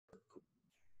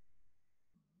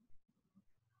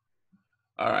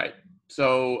All right.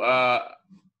 So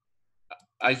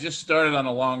I just started on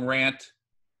a long rant.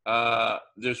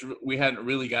 We hadn't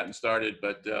really gotten started,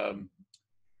 but I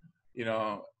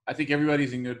think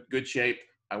everybody's in good shape.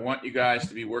 I want you guys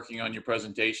to be working on your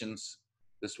presentations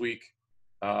this week,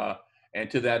 uh, and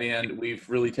to that end, we've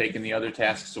really taken the other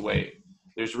tasks away.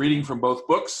 There's reading from both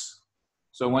books,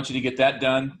 so I want you to get that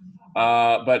done.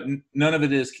 But none of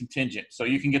it is contingent, so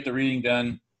you can get the reading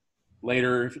done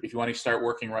later if you want to start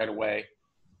working right away.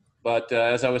 But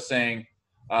as I was saying,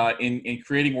 in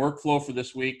creating workflow for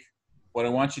this week, what I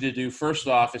want you to do first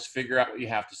off is figure out what you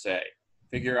have to say.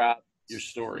 Figure out your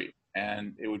story.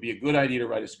 And it would be a good idea to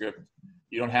write a script.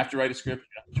 You don't have to write a script.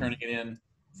 You're not turning it in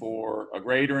for a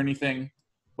grade or anything,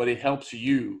 but it helps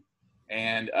you.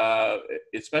 And it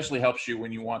especially helps you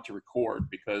when you want to record,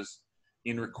 because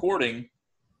in recording,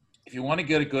 if you want to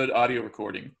get a good audio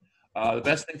recording, the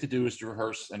best thing to do is to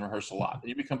rehearse and rehearse a lot.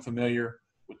 You become familiar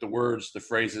with the words, the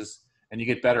phrases, and you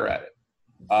get better at it.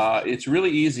 It's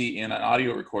really easy in an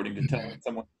audio recording to tell when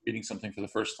someone's reading something for the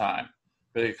first time,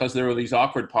 because there are these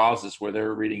awkward pauses where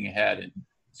they're reading ahead, and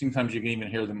sometimes you can even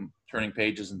hear them turning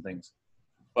pages and things.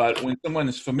 But when someone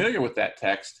is familiar with that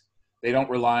text, they don't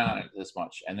rely on it as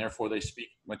much, and therefore they speak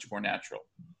much more natural.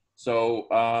 So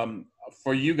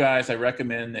for you guys, I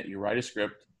recommend that you write a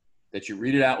script, that you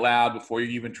read it out loud before you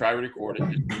even try to record it,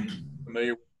 just be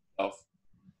familiar with yourself.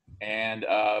 And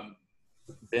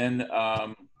then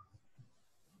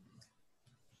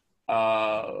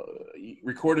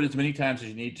record it as many times as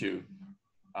you need to.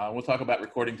 We'll talk about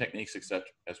recording techniques, etc.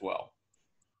 as well.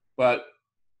 But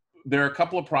there are a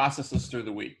couple of processes through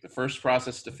the week. The first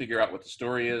process is to figure out what the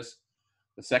story is.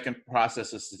 The second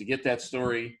process is to get that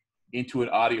story into an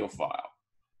audio file.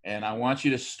 And I want you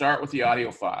to start with the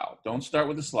audio file. Don't start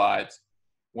with the slides.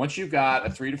 Once you've got a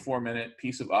 3 to 4 minute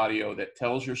piece of audio that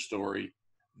tells your story,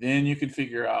 then you can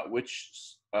figure out which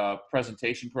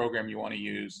presentation program you want to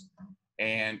use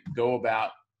and go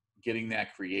about getting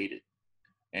that created.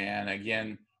 And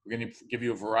again, we're going to give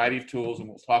you a variety of tools, and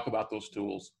we'll talk about those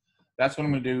tools. That's what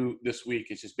I'm going to do this week.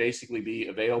 It's just basically be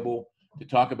available to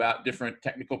talk about different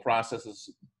technical processes,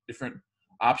 different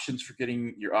options for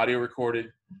getting your audio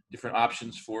recorded, different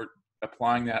options for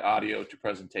applying that audio to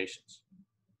presentations.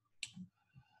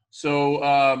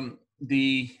 So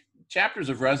the chapters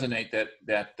of Resonate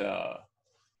that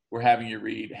we're having you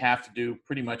read have to do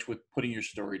pretty much with putting your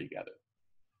story together.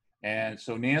 And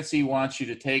so Nancy wants you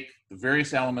to take the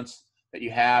various elements that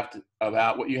you have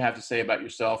about what you have to say about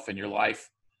yourself and your life,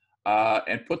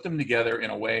 and put them together in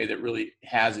a way that really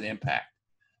has an impact.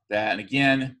 And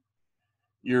again,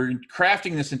 you're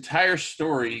crafting this entire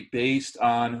story based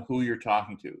on who you're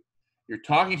talking to. You're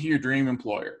talking to your dream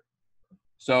employer.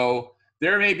 So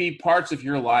there may be parts of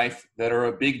your life that are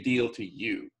a big deal to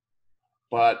you,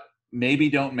 but maybe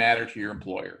don't matter to your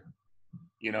employer.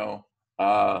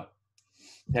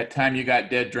 That time you got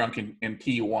dead drunk in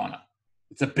Tijuana.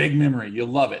 It's a big memory. You'll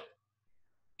love it.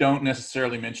 Don't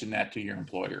necessarily mention that to your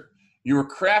employer. You're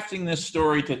crafting this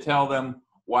story to tell them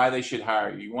why they should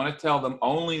hire you. You want to tell them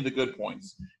only the good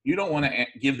points. You don't want to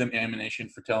give them ammunition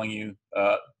for telling you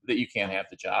that you can't have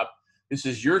the job. This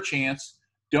is your chance.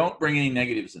 Don't bring any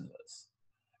negatives into this.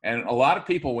 And a lot of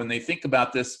people, when they think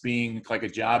about this being like a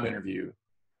job interview,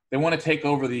 they want to take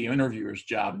over the interviewer's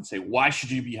job and say, why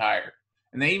should you be hired?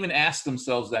 And they even ask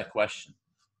themselves that question.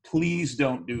 Please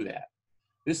don't do that.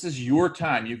 This is your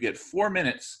time. You get 4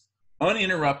 minutes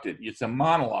uninterrupted. It's a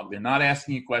monologue. They're not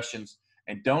asking you questions.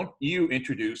 And don't you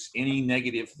introduce any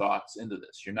negative thoughts into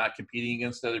this. You're not competing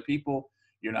against other people.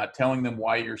 You're not telling them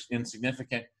why you're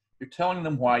insignificant. You're telling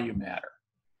them why you matter.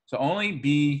 So only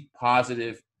be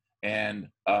positive and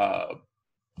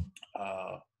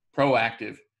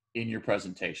proactive in your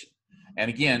presentation. And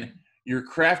again, you're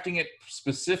crafting it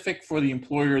specific for the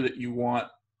employer that you want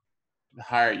to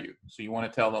hire you. So you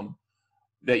want to tell them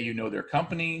that you know their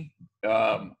company.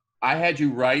 I had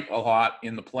you write a lot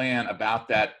in the plan about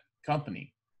that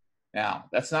company. Now,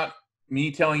 that's not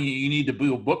me telling you need to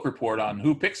do a book report on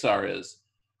who Pixar is,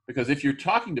 because if you're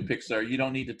talking to Pixar, you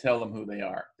don't need to tell them who they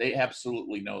are. They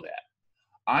absolutely know that.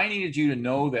 I needed you to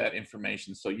know that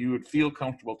information so you would feel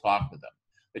comfortable talking to them,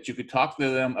 that you could talk to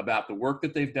them about the work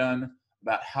that they've done,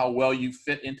 about how well you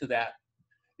fit into that.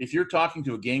 If you're talking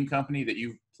to a game company that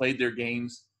you've played their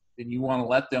games, then you want to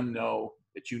let them know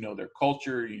that you know their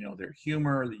culture, you know their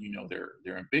humor, that you know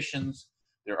their ambitions,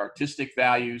 their artistic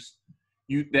values,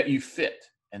 that you fit.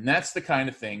 And that's the kind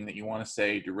of thing that you want to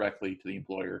say directly to the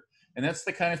employer. And that's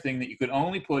the kind of thing that you could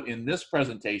only put in this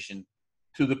presentation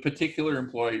to the particular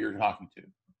employer you're talking to.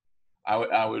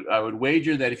 I would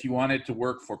wager that if you wanted to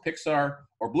work for Pixar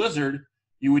or Blizzard,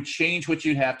 you would change what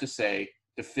you'd have to say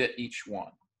to fit each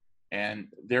one. And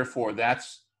therefore,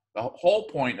 that's the whole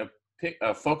point of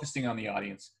focusing on the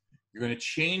audience. You're going to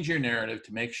change your narrative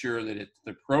to make sure that it's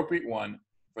the appropriate one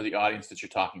for the audience that you're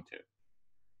talking to.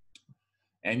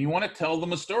 And you want to tell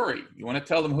them a story. You want to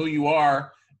tell them who you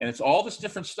are, and it's all this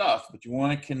different stuff, but you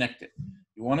want to connect it.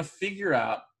 You want to figure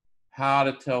out how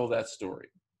to tell that story.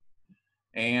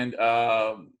 And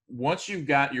once you've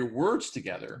got your words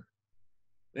together,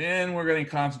 then we're going to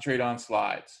concentrate on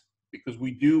slides, because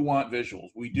we do want visuals.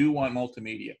 We do want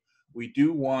multimedia. We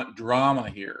do want drama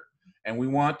here, and we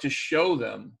want to show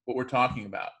them what we're talking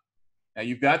about. Now,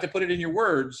 you've got to put it in your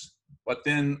words, but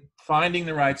then finding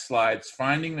the right slides,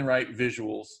 finding the right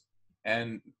visuals,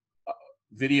 and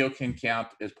video can count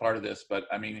as part of this. But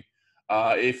I mean,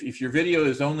 if your video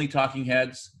is only talking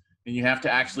heads, then you have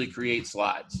to actually create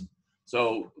slides.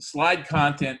 So slide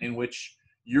content in which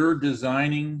you're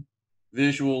designing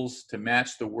visuals to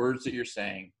match the words that you're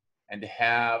saying and to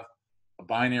have a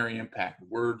binary impact,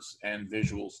 words and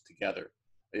visuals together,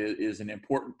 is an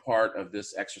important part of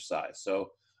this exercise.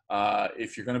 So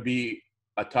if you're going to be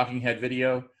a talking head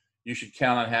video, you should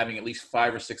count on having at least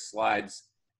 5 or 6 slides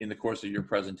in the course of your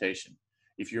presentation.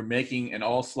 If you're making an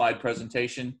all slide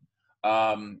presentation,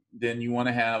 then you want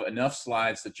to have enough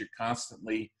slides that you're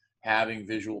constantly having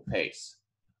visual pace.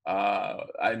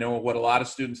 I know what a lot of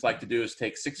students like to do is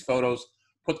take 6 photos,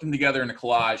 put them together in a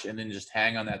collage, and then just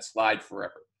hang on that slide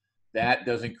forever. That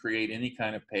doesn't create any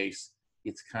kind of pace.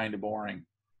 It's kind of boring.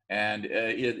 And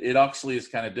it actually is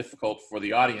kind of difficult for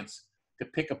the audience to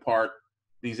pick apart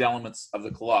these elements of the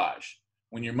collage,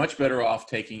 when you're much better off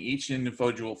taking each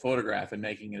individual photograph and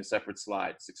making it a separate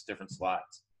slide, 6 different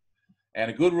slides.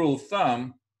 And a good rule of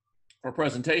thumb for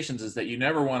presentations is that you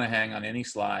never want to hang on any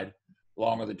slide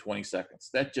longer than 20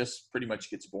 seconds. That just pretty much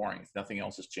gets boring if nothing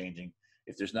else is changing,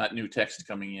 if there's not new text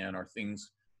coming in or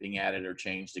things being added or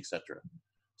changed, etc.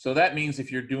 So that means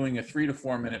if you're doing a 3 to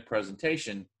 4 minute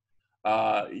presentation,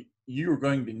 you're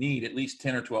going to need at least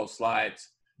 10 or 12 slides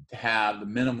to have the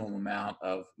minimum amount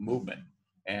of movement.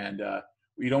 And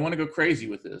you don't want to go crazy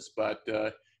with this, but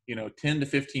 10 to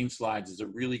 15 slides is a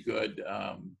really good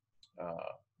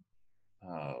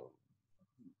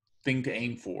thing to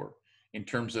aim for in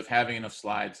terms of having enough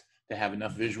slides to have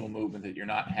enough visual movement that you're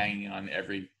not hanging on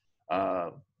every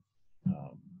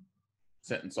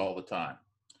sentence all the time.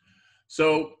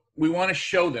 So we want to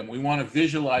show them, we want to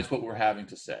visualize what we're having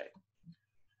to say.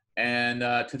 And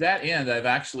to that end, I've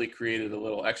actually created a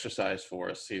little exercise for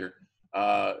us here.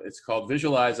 It's called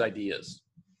Visualize Ideas.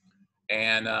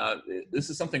 And this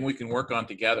is something we can work on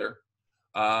together.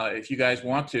 If you guys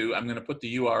want to, I'm going to put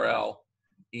the URL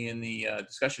in the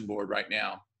discussion board right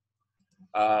now.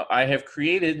 I have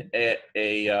created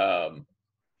a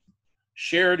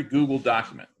shared Google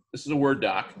document. This is a Word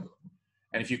doc.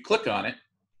 And if you click on it,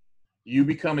 you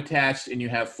become attached and you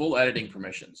have full editing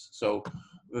permissions. So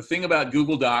the thing about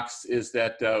Google Docs is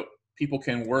that people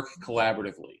can work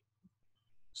collaboratively.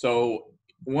 So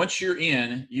once you're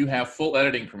in, you have full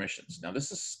editing permissions. Now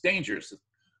this is dangerous,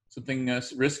 something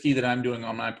risky that I'm doing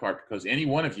on my part, because any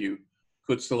one of you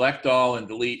could select all and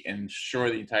delete and share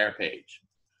the entire page.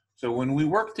 So when we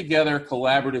work together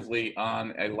collaboratively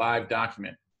on a live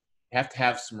document, you have to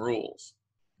have some rules.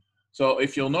 So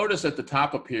if you'll notice at the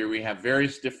top up here, we have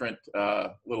various different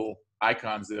little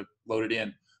icons that have loaded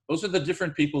in. Those are the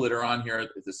different people that are on here at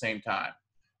the same time.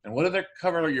 And whatever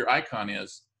color your icon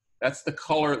is, that's the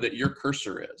color that your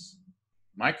cursor is.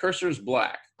 My cursor is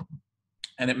black,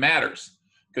 and it matters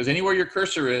because anywhere your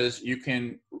cursor is, you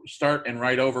can start and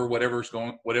write over whatever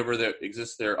that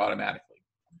exists there automatically.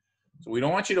 So we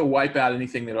don't want you to wipe out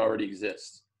anything that already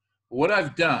exists. But what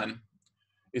I've done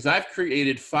is I've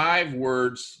created 5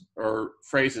 words or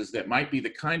phrases that might be the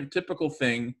kind of typical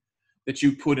thing that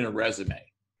you put in a resume,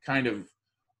 kind of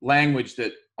language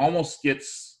that almost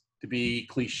gets to be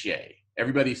cliche.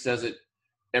 Everybody says it,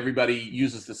 everybody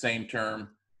uses the same term,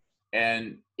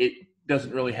 and it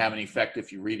doesn't really have any effect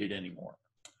if you read it anymore.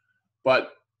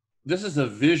 But this is a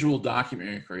visual document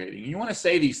you're creating. You want to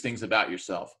say these things about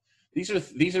yourself.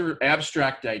 These are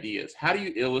abstract ideas. How do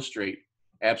you illustrate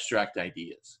abstract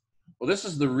ideas? Well, this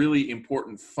is the really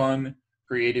important, fun,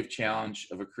 creative challenge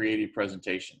of a creative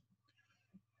presentation.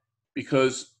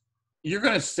 Because you're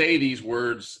going to say these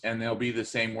words and they'll be the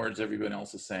same words everyone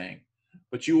else is saying.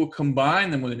 But you will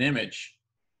combine them with an image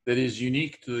that is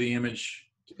unique to the image,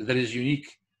 that is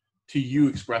unique to you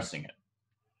expressing it.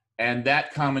 And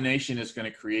that combination is going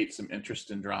to create some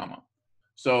interest and drama.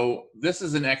 So this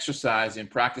is an exercise in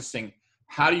practicing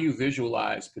how do you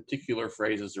visualize particular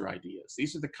phrases or ideas.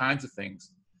 These are the kinds of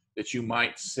things that you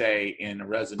might say in a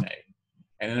resume.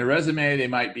 And in a resume, they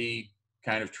might be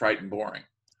kind of trite and boring.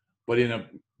 But in a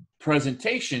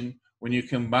presentation, when you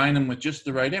combine them with just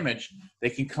the right image, they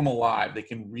can come alive. They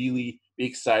can really be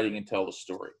exciting and tell the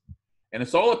story. And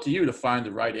it's all up to you to find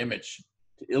the right image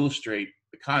to illustrate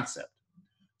the concept.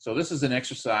 So this is an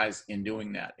exercise in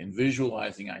doing that, in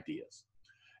visualizing ideas.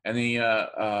 And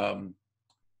the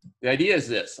idea is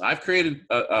this. I've created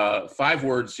 5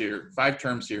 words here, 5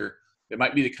 terms here that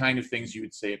might be the kind of things you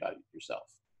would say about yourself.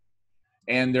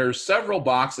 And there's several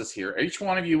boxes here. Each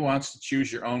one of you wants to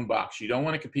choose your own box. You don't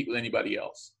want to compete with anybody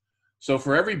else. So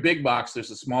for every big box,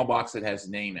 there's a small box that has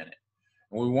name in it.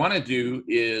 And what we want to do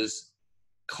is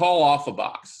call off a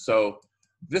box. So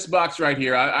this box right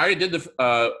here, I did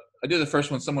the first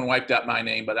one. Someone wiped out my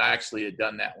name, but I actually had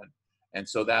done that one. And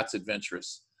so that's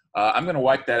adventurous. I'm going to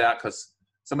wipe that out because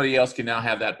somebody else can now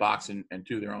have that box and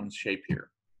do their own shape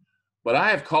here. But I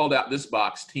have called out this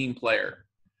box, team player.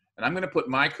 And I'm going to put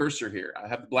my cursor here. I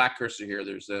have the black cursor here.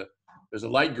 There's a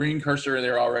light green cursor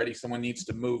there already. Someone needs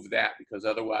to move that because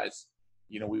otherwise,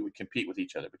 you know, we would compete with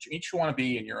each other. But you each want to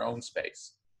be in your own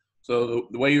space. So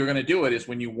the way you're going to do it is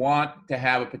when you want to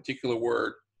have a particular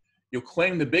word, you'll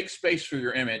claim the big space for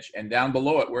your image, and down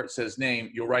below it where it says name,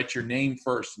 you'll write your name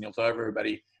first, and you'll tell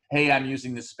everybody, hey, I'm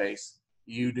using this space.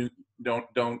 You don't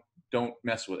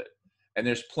mess with it. And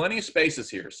there's plenty of spaces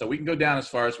here, so we can go down as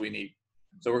far as we need.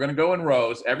 So we're going to go in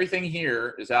rows. Everything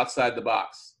here is outside the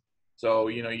box. So,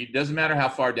 you know, it doesn't matter how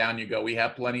far down you go. We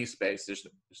have plenty of space. There's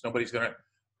nobody's going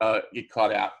to get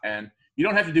caught out. And you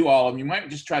don't have to do all of them. You might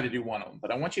just try to do one of them.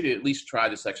 But I want you to at least try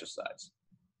this exercise.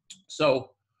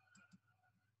 So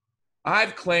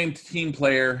I've claimed team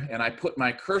player, and I put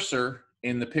my cursor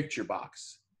in the picture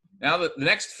box. Now the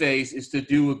next phase is to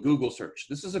do a Google search.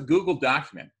 This is a Google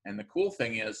document. And the cool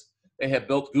thing is they have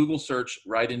built Google search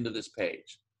right into this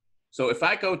page. So if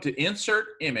I go to insert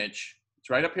image, it's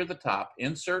right up here at the top,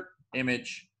 insert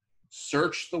image,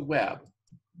 search the web,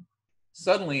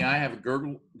 suddenly I have a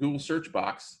Google search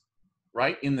box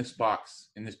right in this box,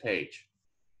 in this page.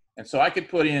 And so I could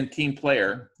put in team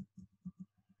player,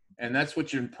 and that's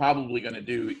what you're probably going to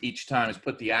do each time is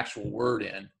put the actual word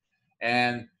in.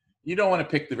 And you don't want to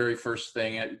pick the very first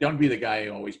thing. Don't be the guy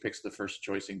who always picks the first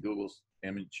choice in Google's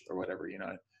image or whatever, you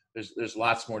know. There's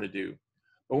lots more to do.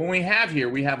 But when we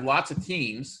have lots of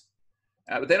teams,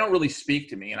 but they don't really speak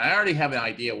to me. And I already have an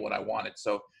idea of what I wanted.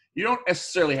 So you don't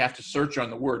necessarily have to search on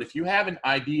the word. If you have an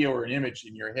idea or an image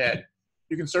in your head,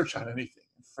 you can search on anything.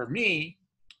 For me,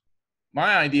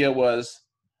 my idea was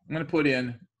I'm going to put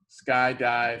in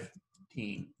skydive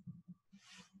team.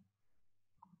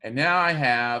 And now I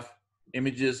have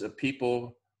images of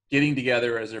people getting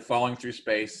together as they're falling through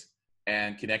space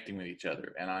and connecting with each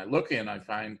other. And I look in, I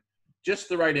find just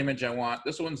the right image I want.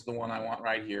 This one's the one I want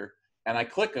right here. And I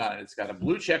click on it. It's got a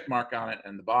blue check mark on it.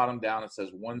 And the bottom down, it says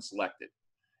one selected.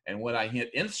 And when I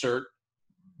hit insert,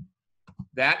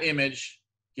 that image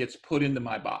gets put into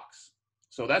my box.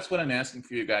 So that's what I'm asking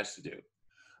for you guys to do.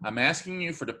 I'm asking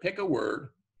you to pick a word.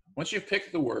 Once you've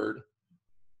picked the word,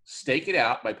 stake it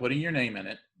out by putting your name in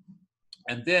it.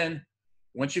 And then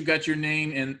once you've got your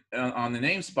name in on the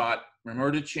name spot,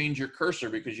 remember to change your cursor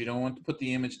because you don't want to put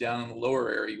the image down in the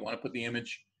lower area. You want to put the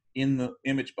image in the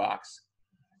image box.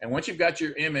 And once you've got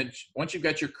your image, once you've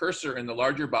got your cursor in the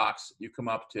larger box, you come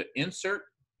up to insert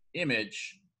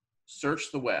image,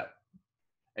 search the web.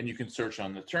 And you can search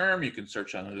on the term, you can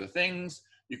search on other things,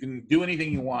 you can do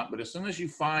anything you want. But as soon as you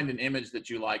find an image that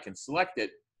you like and select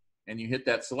it, and you hit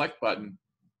that select button,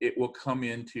 it will come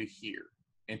into here,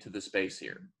 into the space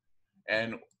here.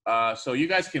 And so you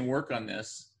guys can work on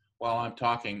this while I'm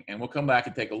talking, and we'll come back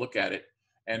and take a look at it.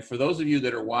 And for those of you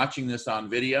that are watching this on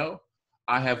video,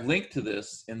 I have linked to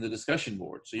this in the discussion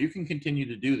board. So you can continue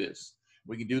to do this.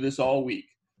 We can do this all week.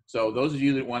 So those of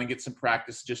you that want to get some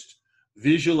practice just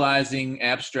visualizing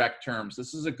abstract terms,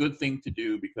 this is a good thing to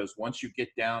do because once you get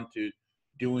down to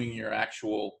doing your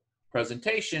actual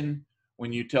presentation,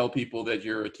 when you tell people that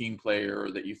you're a team player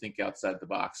or that you think outside the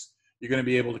box, you're going to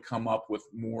be able to come up with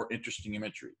more interesting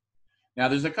imagery. Now,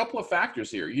 there's a couple of factors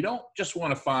here. You don't just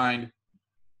want to find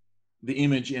the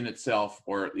image in itself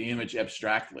or the image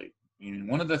abstractly. I mean,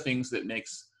 one of the things that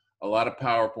makes a lot of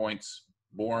PowerPoints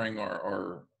boring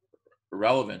or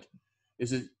irrelevant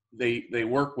is that they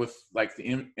work with like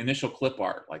the initial clip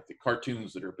art, like the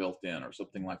cartoons that are built in or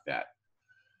something like that.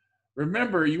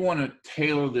 Remember, you want to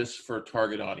tailor this for a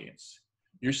target audience.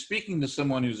 You're speaking to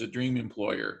someone who's a dream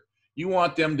employer. You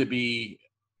want them to be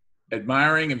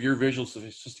admiring of your visual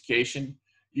sophistication.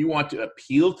 You want to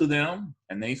appeal to them,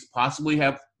 and they possibly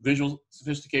have visual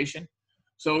sophistication.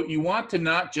 So you want to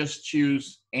not just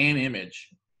choose an image.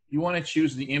 You want to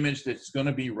choose the image that's going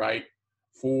to be right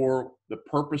for the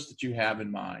purpose that you have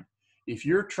in mind. If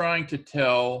you're trying to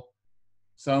tell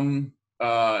some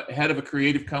head of a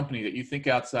creative company that you think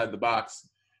outside the box,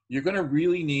 you're going to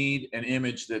really need an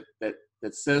image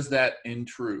that says that in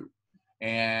true.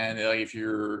 And if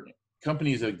your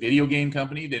company is a video game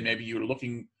company, then maybe you're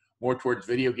looking more towards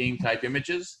video game type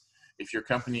images. If your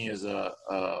company is a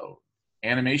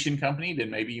animation company, then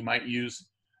maybe you might use,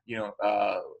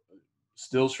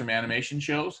 stills from animation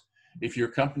shows. If your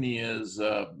company is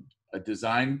a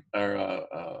design or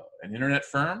an internet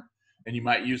firm, then you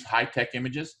might use high-tech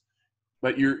images.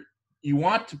 But you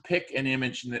want to pick an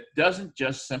image that doesn't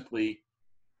just simply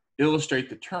illustrate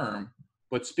the term,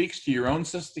 but speaks to your own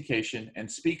sophistication and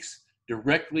speaks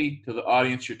directly to the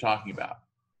audience you're talking about.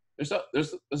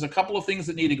 There's a couple of things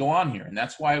that need to go on here, and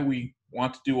that's why we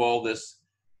want to do all this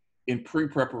in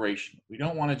pre-preparation. We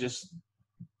don't want to just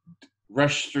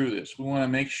rush through this. We want to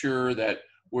make sure that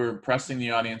we're impressing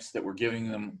the audience, that we're giving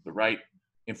them the right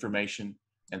information,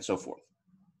 and so forth.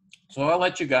 So I'll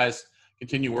let you guys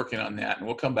continue working on that, and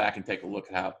we'll come back and take a look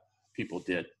at how people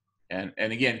did. And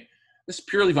again, this is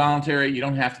purely voluntary. You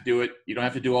don't have to do it. You don't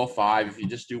have to do all 5. If you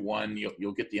just do one,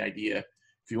 you'll get the idea.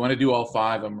 If you want to do all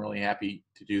 5, I'm really happy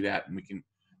to do that, and we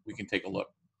can take a look.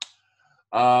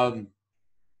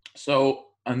 So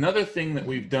another thing that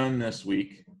we've done this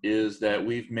week is that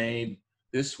we've made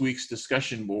this week's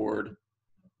discussion board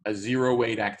a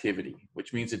 0-weight activity,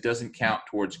 which means it doesn't count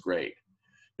towards grade.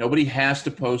 Nobody has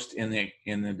to post in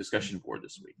the discussion board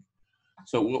this week.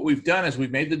 So what we've done is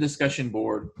we've made the discussion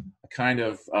board a kind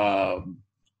of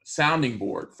sounding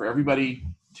board for everybody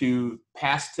to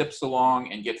pass tips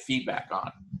along and get feedback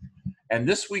on. And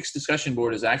this week's discussion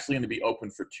board is actually going to be open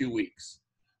for 2 weeks.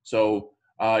 So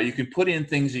you can put in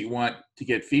things that you want to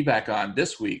get feedback on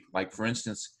this week. Like, for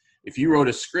instance, if you wrote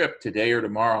a script today or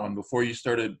tomorrow, and before you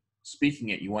started speaking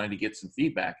it, you wanted to get some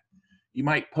feedback, you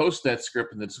might post that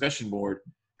script in the discussion board,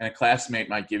 and a classmate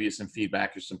might give you some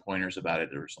feedback or some pointers about it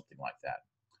or something like that.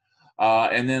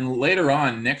 And then later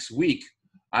on next week,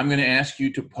 I'm going to ask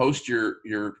you to post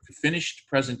your finished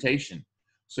presentation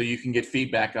so you can get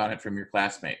feedback on it from your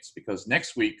classmates, because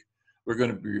next week we're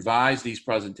going to revise these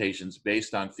presentations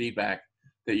based on feedback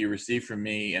that you receive from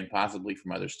me and possibly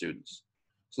from other students.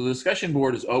 So the discussion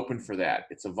board is open for that.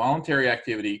 It's a voluntary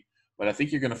activity, but I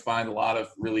think you're going to find a lot of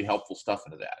really helpful stuff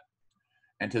into that.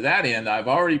 And to that end, I've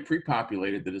already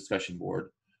pre-populated the discussion board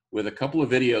with a couple of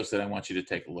videos that I want you to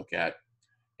take a look at,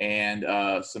 and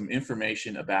some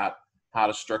information about how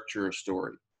to structure a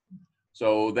story.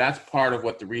 So that's part of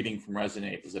what the Reading from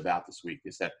Resonate is about this week,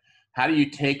 is that how do you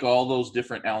take all those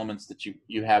different elements that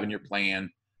you have in your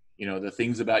plan, the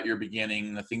things about your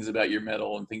beginning, the things about your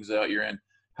middle, and things about your end,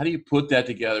 how do you put that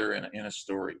together in a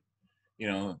story?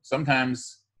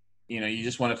 Sometimes, you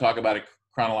just want to talk about it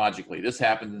chronologically. This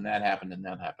happened and that happened and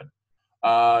that happened.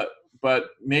 But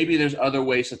maybe there's other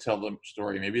ways to tell the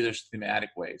story. Maybe there's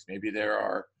thematic ways. Maybe there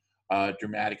are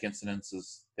dramatic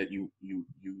incidences that you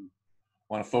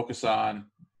want to focus on,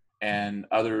 and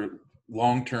other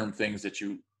long-term things that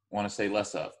you want to say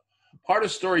less of. Part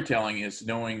of storytelling is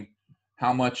knowing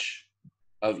how much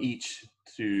attention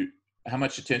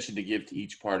to give to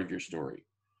each part of your story,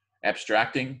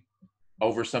 abstracting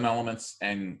over some elements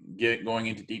and going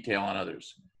into detail on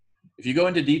others. If you go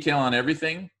into detail on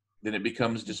everything, then it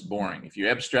becomes just boring. If you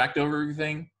abstract over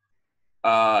everything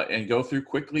and go through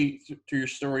quickly through your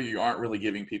story, you aren't really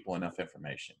giving people enough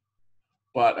information.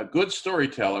 But a good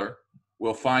storyteller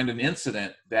will find an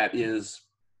incident that is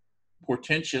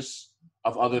portentous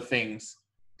of other things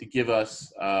to give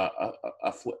us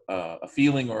a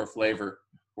feeling or a flavor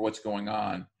for what's going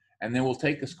on. And then we'll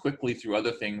take us quickly through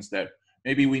other things that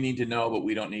maybe we need to know, but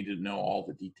we don't need to know all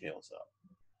the details of.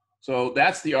 So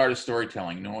that's the art of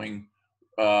storytelling, knowing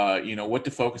what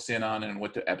to focus in on and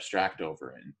what to abstract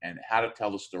over, and how to tell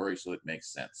the story so it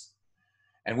makes sense.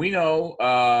 And we know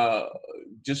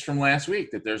just from last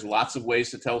week that there's lots of ways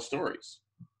to tell stories.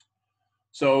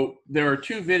 So there are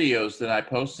 2 videos that I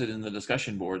posted in the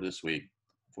discussion board this week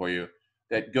for you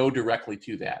that go directly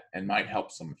to that and might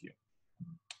help some of you.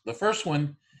 The first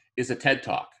one is a TED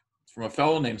Talk from a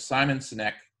fellow named Simon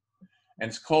Sinek, and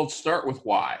it's called Start With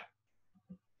Why.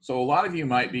 So a lot of you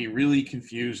might be really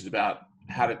confused about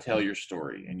how to tell your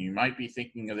story, and you might be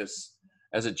thinking of this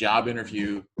as a job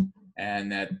interview,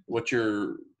 and that what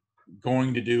you're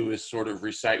going to do is sort of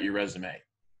recite your resume.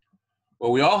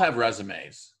 Well, we all have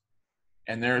resumes,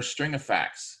 and they're a string of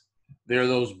facts. They're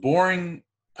those boring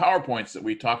PowerPoints that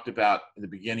we talked about at the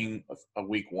beginning of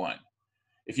week 1.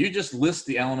 If you just list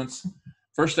the elements,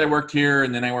 first I worked here,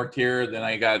 and then I worked here, then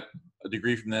I got a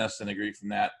degree from this and a degree from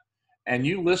that, and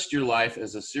you list your life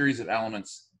as a series of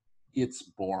elements, it's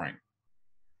boring.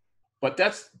 But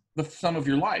that's the sum of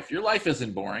your life. Your life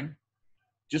isn't boring.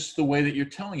 just the way that you're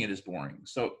telling it is boring.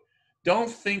 So don't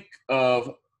think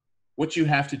of what you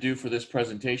have to do for this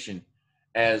presentation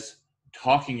as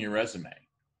talking your resume.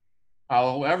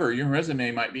 However, your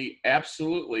resume might be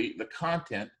absolutely the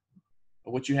content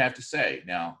of what you have to say.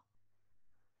 Now,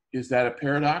 is that a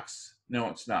paradox? No,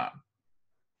 it's not.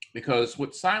 Because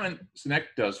what Simon Sinek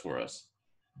does for us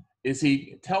is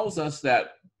he tells us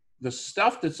that the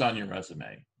stuff that's on your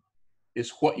resume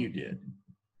is what you did.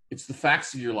 It's the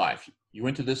facts of your life. You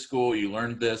went to this school, you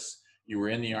learned this, you were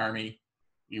in the Army,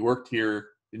 you worked here,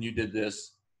 then you did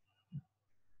this.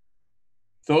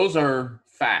 Those are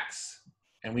facts,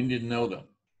 and we need to know them.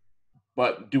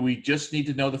 But do we just need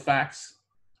to know the facts?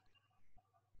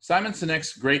 Simon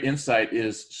Sinek's great insight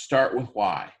is start with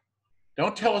why.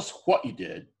 Don't tell us what you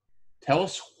did. Tell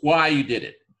us why you did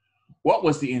it. What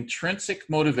was the intrinsic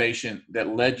motivation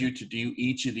that led you to do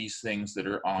each of these things that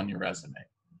are on your resume?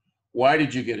 Why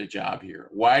did you get a job here?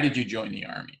 Why did you join the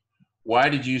Army? Why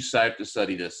did you decide to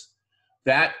study this?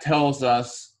 That tells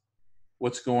us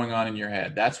what's going on in your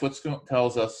head. That's what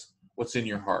tells us what's in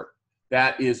your heart.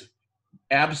 That is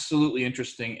absolutely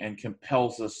interesting and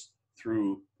compels us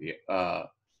through the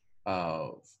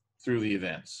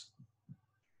events.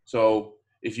 So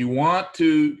if you want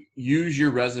to use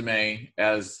your resume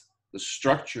as the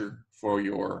structure for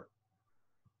your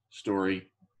story,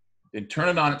 then turn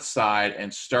it on its side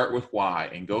and start with why,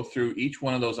 and go through each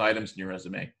one of those items in your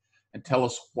resume and tell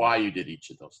us why you did each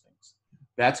of those things.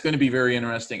 That's going to be very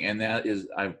interesting, and that is,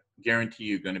 I guarantee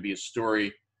you, going to be a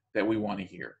story that we want to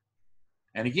hear.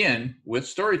 And again, with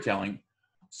storytelling,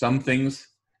 some things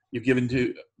you give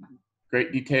into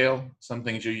great detail, some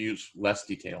things you use less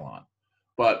detail on.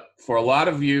 But for a lot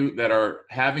of you that are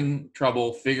having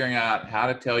trouble figuring out how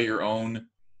to tell your own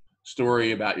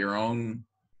story about your own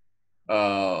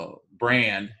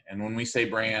brand, and when we say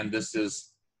brand, this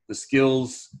is the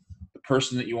skills, the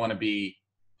person that you want to be,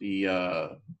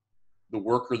 the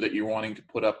worker that you're wanting to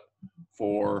put up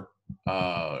for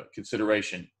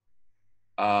consideration.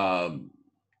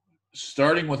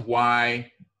 Starting with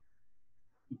why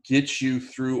gets you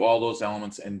through all those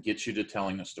elements and gets you to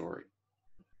telling a story.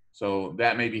 So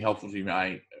that may be helpful to you.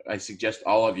 I suggest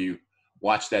all of you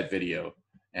watch that video.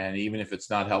 And even if it's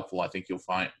not helpful, I think you'll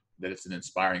find that it's an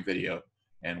inspiring video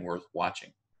and worth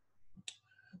watching.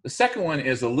 The second one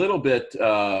is a little bit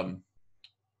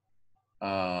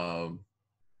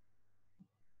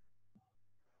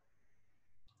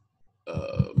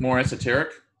more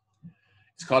esoteric.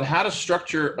 It's called How to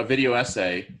Structure a Video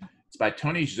Essay. It's by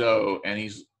Tony Zhou, and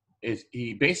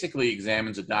he basically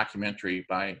examines a documentary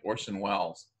by Orson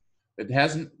Welles that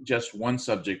hasn't just one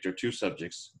subject or two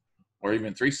subjects or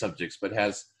even three subjects, but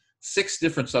has 6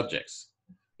 different subjects.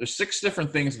 There's 6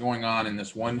 different things going on in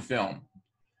this one film.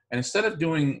 And instead of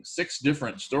doing 6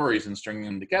 different stories and stringing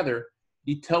them together,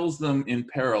 he tells them in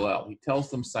parallel. He tells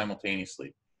them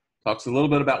simultaneously. Talks a little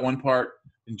bit about one part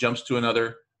and jumps to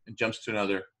another and jumps to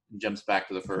another and jumps back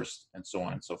to the first, and so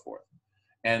on and so forth.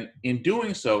 And in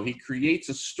doing so, he creates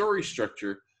a story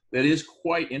structure that is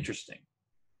quite interesting.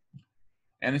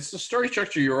 And it's the story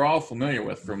structure you're all familiar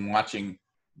with from watching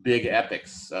big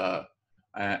epics.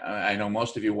 I know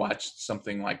most of you watched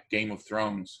something like Game of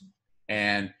Thrones,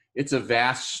 and it's a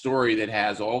vast story that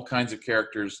has all kinds of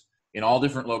characters in all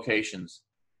different locations.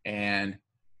 And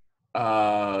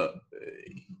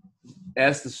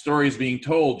as the story is being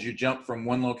told, you jump from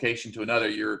one location to another.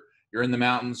 You're in the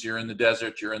mountains, you're in the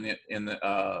desert, you're in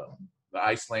the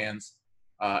icelands,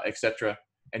 etc.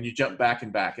 And you jump back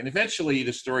and back. And eventually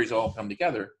the stories all come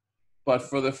together. But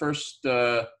for the first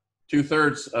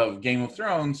 2/3 of Game of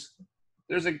Thrones,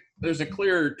 there's a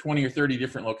clear 20 or 30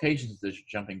 different locations that you're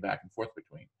jumping back and forth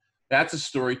between. That's a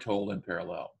story told in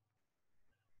parallel.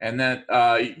 And that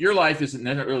your life isn't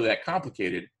really that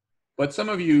complicated, but some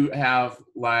of you have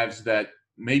lives that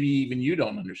maybe even you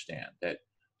don't understand. That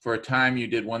for a time you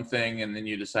did one thing, and then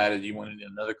you decided you wanted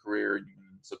another career, and you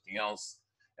wanted something else,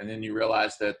 and then you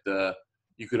realized that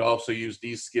you could also use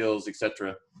these skills,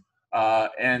 etc.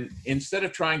 And instead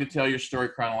of trying to tell your story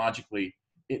chronologically,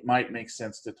 it might make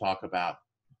sense to talk about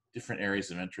different areas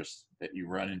of interest that you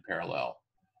run in parallel.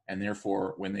 And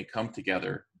therefore, when they come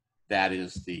together, that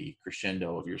is the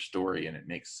crescendo of your story, and it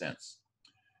makes sense.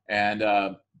 And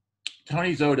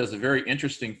Tony Zhou does a very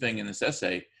interesting thing in this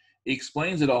essay. He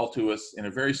explains it all to us in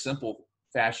a very simple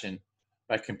fashion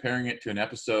by comparing it to an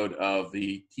episode of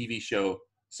the TV show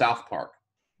South Park.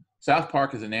 South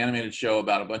Park is an animated show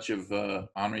about a bunch of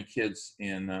ornery kids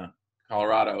in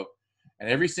Colorado. And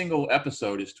every single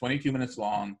episode is 22 minutes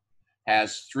long,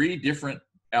 has 3 different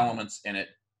elements in it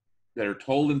that are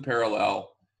told in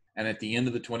parallel. And at the end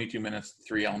of the 22 minutes, the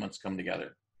 3 elements come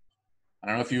together. I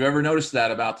don't know if you've ever noticed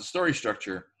that about the story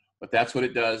structure, but that's what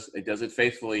it does. It does it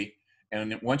faithfully.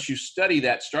 And once you study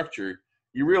that structure,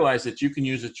 you realize that you can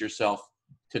use it yourself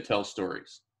to tell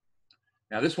stories.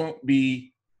 Now, this won't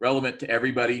be relevant to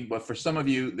everybody, but for some of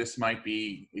you, this might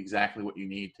be exactly what you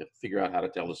need to figure out how to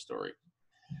tell a story.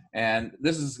 And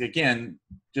this is, again,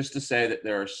 just to say that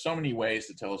there are so many ways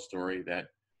to tell a story that,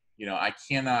 I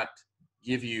cannot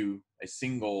give you a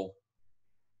single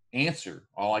answer.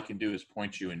 All I can do is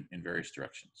point you in various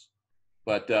directions.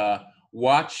 But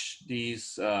watch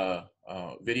these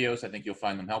videos. I think you'll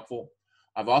find them helpful.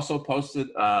 I've also posted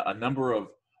a number of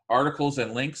articles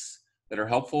and links that are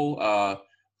helpful.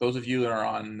 Those of you that are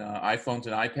on iPhones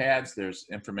and iPads, there's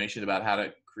information about how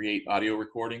to create audio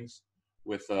recordings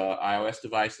with iOS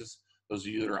devices. Those of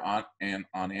you that are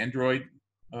on Android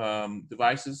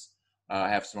devices, I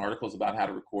have some articles about how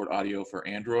to record audio for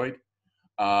Android.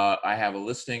 I have a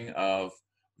listing of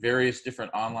various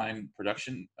different online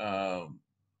production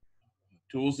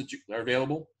tools that are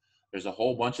available. There's a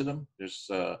whole bunch of them. There's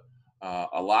a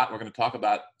lot. We're going to talk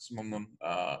about some of them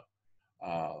a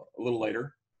little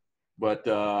later, but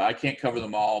I can't cover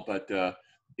them all. But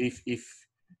if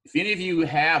any of you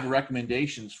have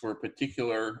recommendations for a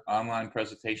particular online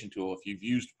presentation tool, if you've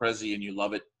used Prezi and you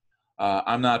love it,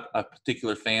 I'm not a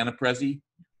particular fan of Prezi.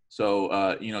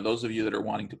 So, those of you that are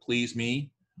wanting to please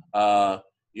me,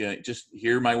 just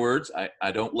hear my words.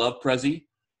 I don't love Prezi.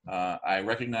 I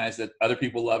recognize that other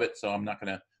people love it, so I'm not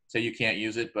going to say you can't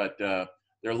use it, but there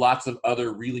are lots of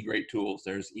other really great tools.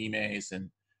 There's Emaze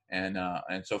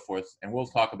and so forth, and we'll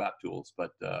talk about tools.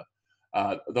 But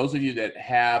those of you that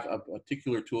have a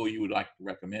particular tool you would like to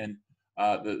recommend,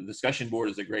 the discussion board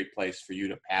is a great place for you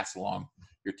to pass along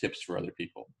your tips for other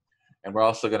people. And we're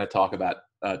also going to talk about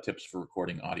tips for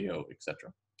recording audio,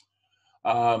 etc.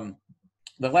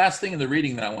 The last thing in the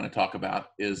reading that I want to talk about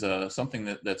is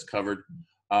something that's covered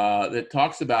that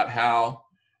talks about how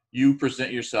you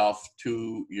present yourself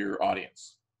to your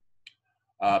audience.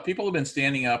 People have been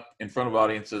standing up in front of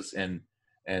audiences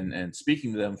and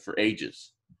speaking to them for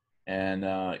ages. And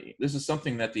this is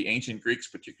something that the ancient Greeks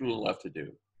particularly loved to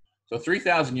do. So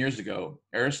 3,000 years ago,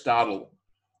 Aristotle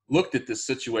looked at this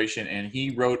situation and he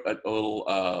wrote a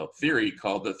little theory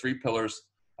called the 3 pillars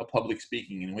of public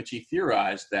speaking, in which he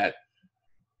theorized that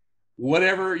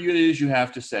whatever it is you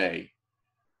have to say,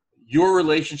 your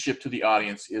relationship to the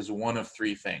audience is one of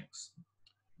 3 things.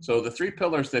 So the 3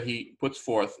 pillars that he puts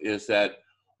forth is that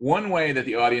one way that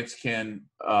the audience can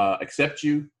accept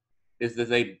you is that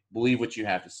they believe what you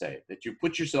have to say, that you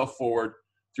put yourself forward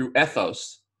through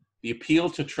ethos, the appeal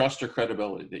to trust or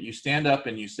credibility, that you stand up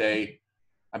and you say,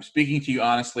 I'm speaking to you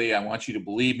honestly. I want you to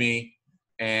believe me.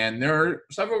 And there are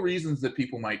several reasons that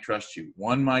people might trust you.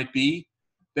 One might be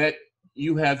that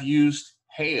you have used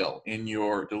hail in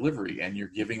your delivery and you're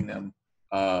giving them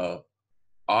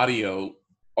audio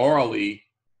orally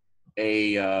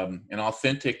an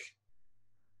authentic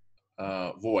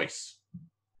voice.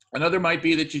 Another might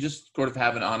be that you just sort of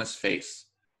have an honest face.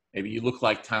 Maybe you look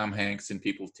like Tom Hanks and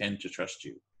people tend to trust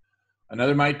you.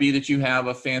 Another might be that you have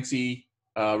a fancy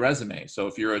resume. So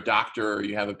if you're a doctor or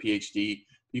you have a PhD,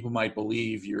 people might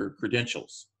believe your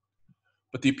credentials.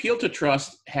 But the appeal to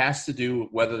trust has to do with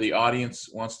whether the audience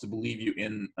wants to believe you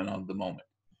in and on the moment.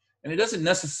 And it doesn't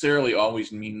necessarily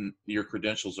always mean your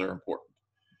credentials are important.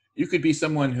 You could be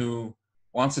someone who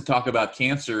wants to talk about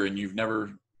cancer and you've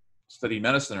never studied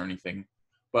medicine or anything,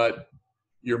 but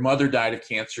your mother died of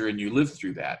cancer and you lived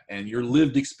through that, and your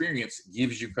lived experience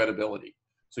gives you credibility.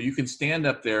 So you can stand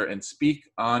up there and speak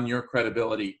on your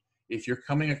credibility if you're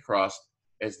coming across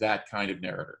as that kind of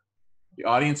narrator. The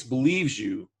audience believes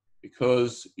you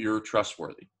because you're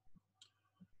trustworthy.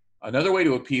 Another way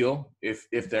to appeal,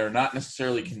 if they're not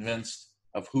necessarily convinced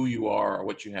of who you are or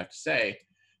what you have to say,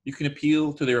 you can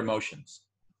appeal to their emotions.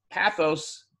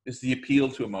 Pathos is the appeal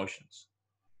to emotions.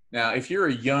 Now, if you're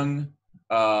a young,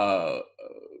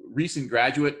 recent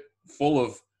graduate full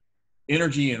of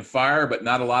energy and fire, but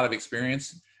not a lot of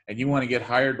experience, and you want to get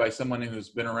hired by someone who's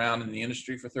been around in the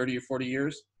industry for 30 or 40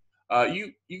 years,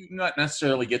 you not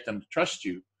necessarily get them to trust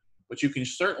you, but you can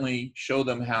certainly show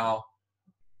them how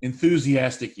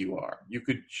enthusiastic you are. You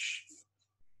could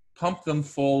pump them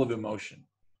full of emotion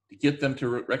to get them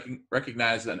to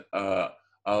recognize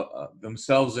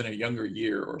themselves in a younger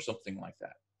year or something like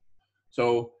that.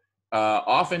 So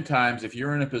oftentimes, if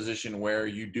you're in a position where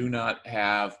you do not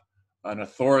have an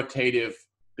authoritative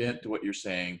bent to what you're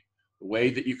saying, the way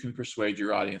that you can persuade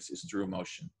your audience is through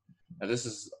emotion. Now, this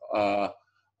is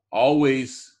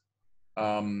always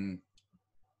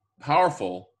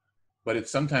powerful, but it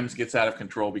sometimes gets out of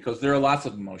control because there are lots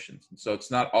of emotions. And so it's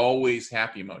not always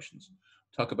happy emotions.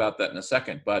 Talk about that in a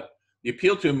second. But the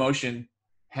appeal to emotion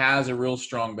has a real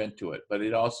strong bent to it, but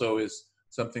it also is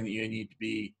something that you need to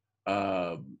be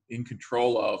in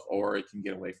control of, or it can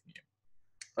get away from you.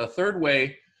 A third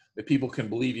way that people can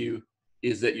believe you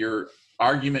is that your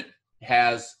argument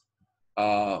has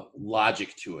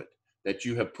logic to it, that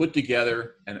you have put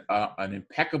together an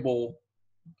impeccable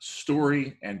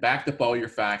story and backed up all your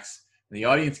facts. And the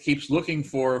audience keeps looking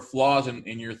for flaws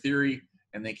in your theory,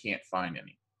 and they can't find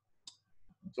any.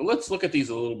 So let's look at these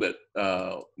a little bit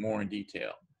more in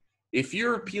detail. If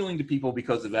you're appealing to people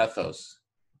because of ethos,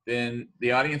 then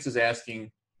the audience is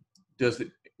asking,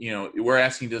 we're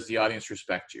asking, does the audience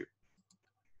respect you?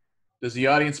 Does the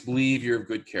audience believe you're of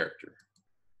good character?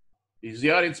 Does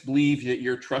the audience believe that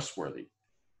you're trustworthy?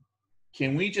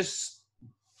 Can we just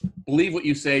believe what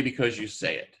you say because you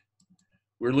say it?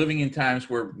 We're living in times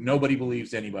where nobody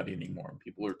believes anybody anymore.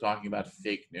 People are talking about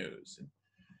fake news. And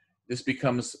this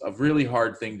becomes a really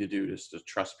hard thing to do, just to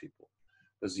trust people.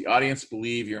 Does the audience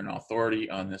believe you're an authority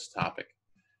on this topic?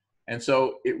 And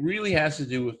so it really has to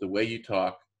do with the way you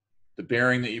talk, the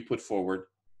bearing that you put forward,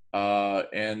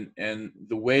 and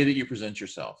the way that you present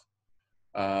yourself.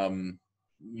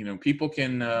 People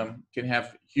can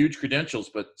have huge credentials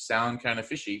but sound kind of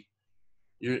fishy.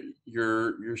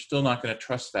 You're still not going to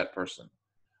trust that person.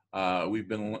 We've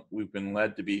been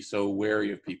led to be so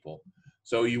wary of people.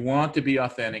 So you want to be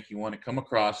authentic. You want to come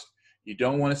across. You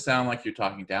don't want to sound like you're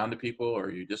talking down to people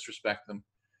or you disrespect them.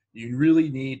 You really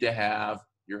need to have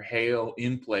your hail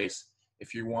in place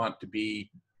if you want to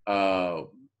be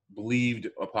believed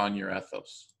upon your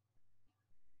ethos.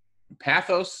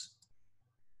 Pathos.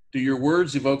 Do your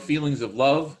words evoke feelings of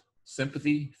love,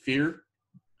 sympathy, fear?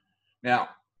 Now,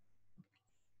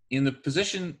 in the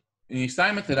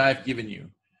assignment that I've given you,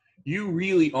 you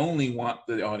really only want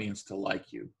the audience to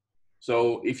like you.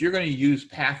 So if you're going to use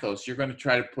pathos, you're going to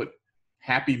try to put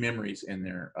happy memories in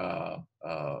their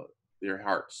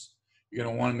hearts. You're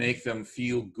going to want to make them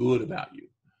feel good about you.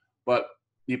 But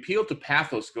the appeal to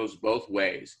pathos goes both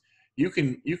ways. You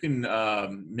can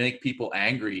make people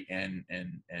angry and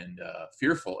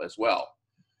fearful as well.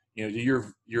 Do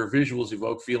your visuals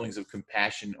evoke feelings of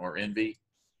compassion or envy?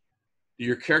 Do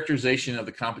your characterization of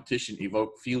the competition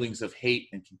evoke feelings of hate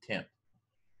and contempt?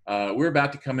 We're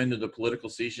about to come into the political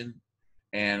season,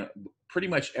 and pretty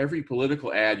much every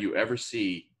political ad you ever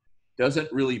see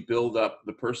doesn't really build up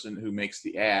the person who makes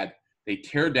the ad. They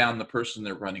tear down the person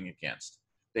they're running against.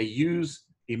 They use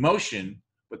emotion,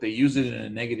 but they use it in a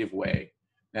negative way.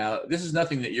 Now, this is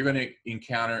nothing that you're going to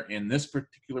encounter in this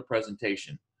particular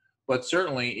presentation, but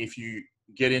certainly if you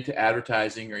get into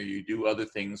advertising or you do other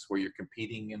things where you're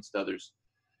competing against others,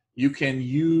 you can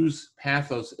use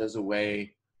pathos as a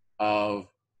way of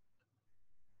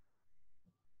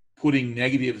putting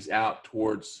negatives out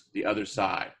towards the other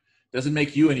side. Doesn't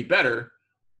make you any better,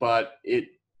 but it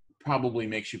probably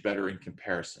makes you better in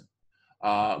comparison.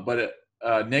 But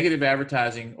negative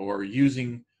advertising or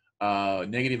using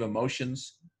negative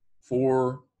emotions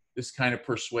for this kind of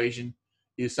persuasion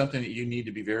is something that you need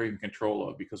to be very in control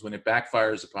of, because when it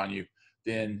backfires upon you,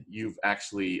 then you've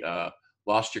actually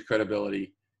lost your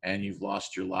credibility and you've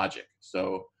lost your logic.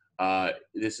 So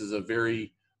this is a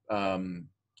very,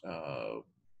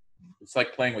 it's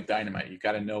like playing with dynamite. You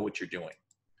got to know what you're doing.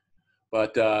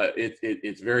 But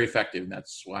it's very effective, and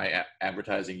that's why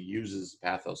advertising uses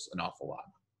pathos an awful lot.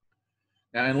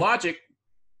 Now, in logic,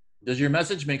 does your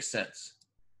message make sense?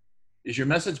 Is your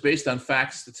message based on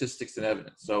facts, statistics, and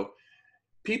evidence? So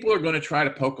people are going to try to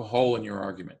poke a hole in your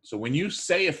argument. So when you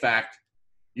say a fact,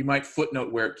 you might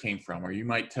footnote where it came from, or you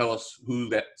might tell us who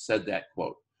that said that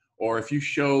quote. Or if you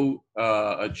show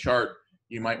a chart,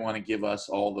 you might want to give us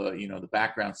all the, the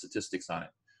background statistics on it.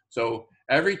 So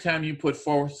every time you put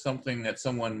forth something that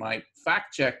someone might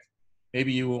fact check,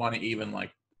 maybe you want to even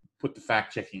put the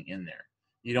fact checking in there.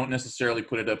 You don't necessarily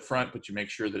put it up front, but you make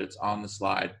sure that it's on the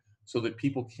slide so that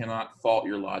people cannot fault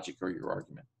your logic or your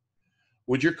argument.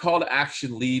 Would your call to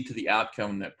action lead to the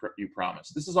outcome that you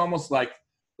promised? This is almost like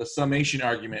the summation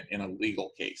argument in a legal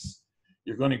case.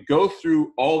 You're going to go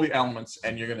through all the elements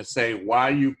and you're going to say why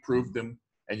you proved them,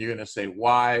 and you're going to say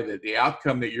why that the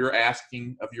outcome that you're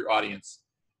asking of your audience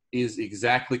is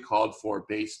exactly called for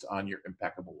based on your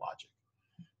impeccable logic.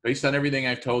 Based on everything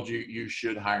I've told you, you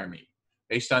should hire me.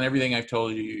 Based on everything I've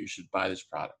told you, you should buy this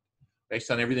product. Based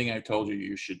on everything I've told you,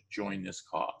 you should join this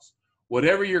cause.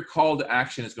 Whatever your call to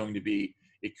action is going to be,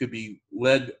 it could be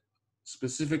led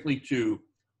specifically to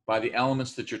by the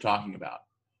elements that you're talking about.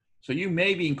 So you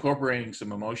may be incorporating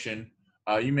some emotion.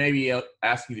 You may be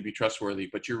asking to be trustworthy,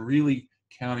 but you're really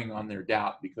counting on their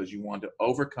doubt because you want to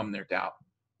overcome their doubt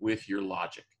with your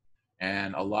logic.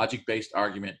 And a logic-based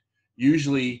argument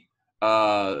usually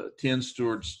tends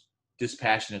towards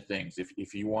dispassionate things.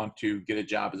 If you want to get a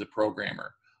job as a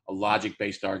programmer, a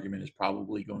logic-based argument is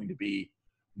probably going to be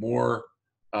more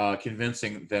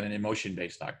convincing than an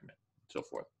emotion-based argument, and so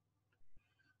forth.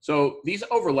 So these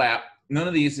overlap. None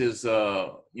of these is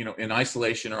in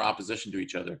isolation or opposition to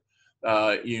each other.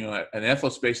 An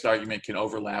ethos-based argument can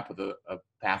overlap with a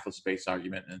pathos-based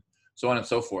argument, and so on and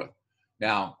so forth.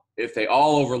 Now, if they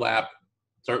all overlap,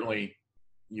 certainly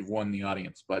you've won the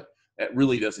audience, but that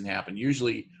really doesn't happen.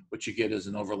 Usually what you get is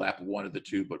an overlap of one of the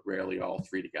two, but rarely all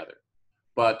three together.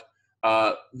 But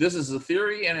this is a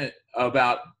theory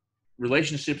about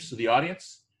relationships to the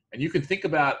audience, and you can think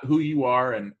about who you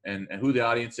are and who the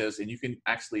audience is, and you can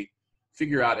actually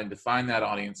figure out and define that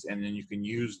audience, and then you can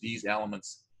use these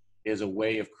elements as a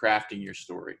way of crafting your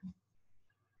story.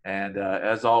 And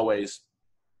as always,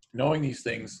 knowing these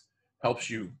things helps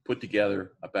you put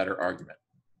together a better argument.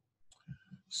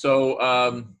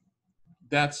 So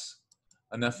that's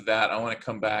enough of that. I want to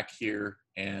come back here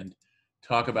and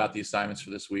talk about the assignments for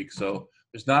this week. So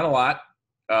there's not a lot.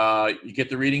 You get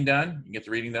the reading done. You get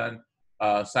the reading done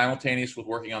simultaneous with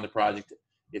working on the project.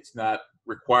 It's not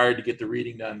required to get the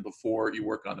reading done before you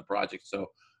work on the project. So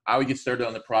I would get started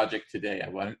on the project today.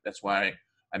 That's why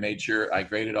I made sure I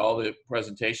graded all the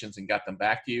presentations and got them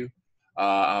back to you.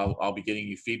 I'll be getting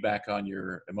you feedback on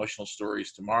your emotional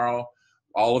stories tomorrow.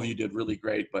 All of you did really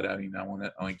great, but I mean, I want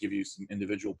to give you some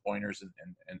individual pointers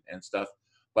and stuff.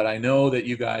 But I know that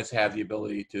you guys have the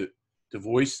ability to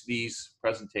voice these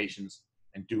presentations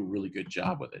and do a really good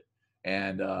job with it.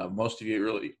 And most of you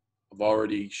really have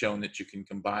already shown that you can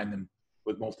combine them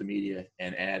with multimedia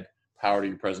and add power to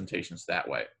your presentations that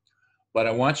way. But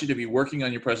I want you to be working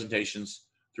on your presentations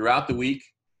throughout the week.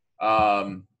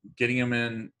 Getting them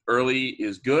in early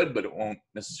is good, but it won't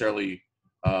necessarily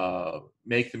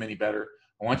make them any better.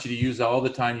 I want you to use all the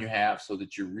time you have so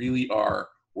that you really are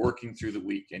working through the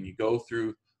week and you go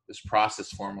through this process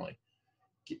formally.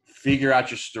 Figure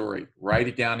out your story. Write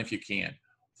it down if you can.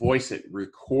 Voice it.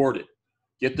 Record it.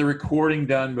 Get the recording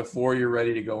done before you're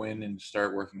ready to go in and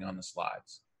start working on the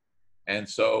slides. And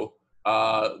so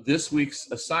this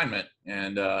week's assignment,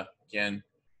 and again,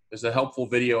 there's a helpful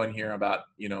video in here about,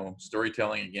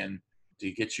 storytelling again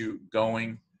to get you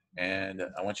going. And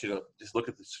I want you to just look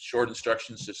at the short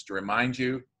instructions just to remind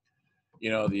you,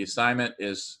 the assignment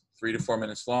is 3 to 4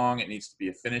 minutes long. It needs to be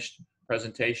a finished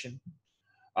presentation.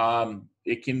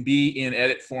 It can be in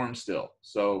edit form still.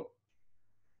 So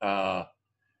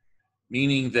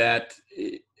meaning that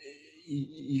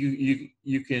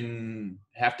you can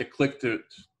have to click to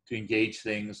engage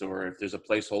things, or if there's a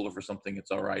placeholder for something,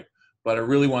 it's all right. But I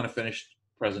really want a finished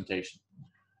presentation.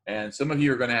 And some of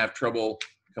you are going to have trouble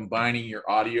combining your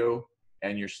audio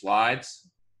and your slides.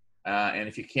 And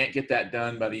if you can't get that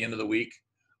done by the end of the week,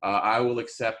 I will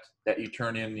accept that you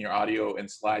turn in your audio and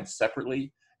slides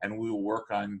separately, and we will work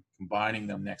on combining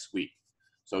them next week.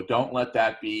 So don't let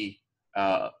that be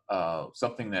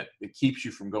something that keeps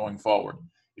you from going forward.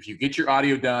 If you get your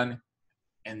audio done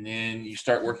and then you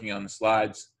start working on the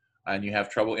slides and you have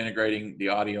trouble integrating the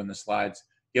audio and the slides,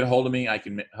 get a hold of me. I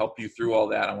can help you through all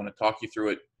that. I want to talk you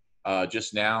through it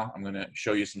just now. I'm going to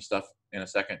show you some stuff in a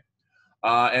second.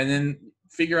 And then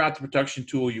figure out the production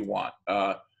tool you want.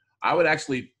 I would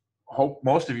actually hope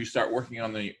most of you start working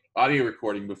on the audio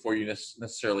recording before you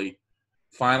necessarily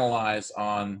finalize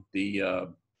on the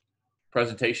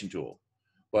presentation tool.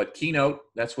 But Keynote,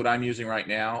 that's what I'm using right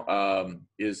now,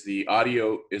 is the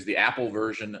Apple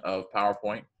version of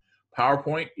PowerPoint.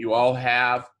 PowerPoint, you all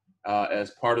have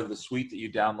as part of the suite that you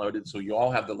downloaded, so you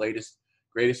all have the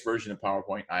greatest version of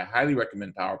PowerPoint. I highly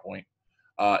recommend PowerPoint,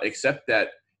 except that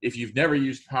if you've never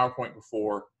used PowerPoint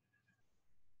before,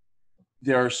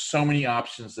 there are so many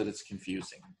options that it's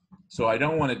confusing. So I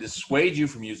don't want to dissuade you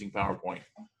from using PowerPoint,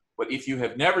 but if you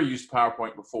have never used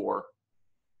PowerPoint before,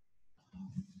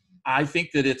 I think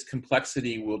that its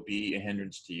complexity will be a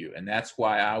hindrance to you, and that's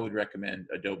why I would recommend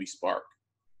Adobe Spark.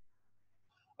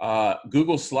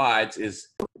 Google Slides is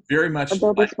very much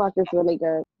Adobe Spark is really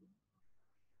good.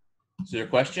 So your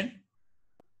question?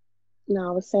 No,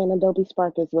 I was saying Adobe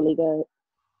Spark is really good.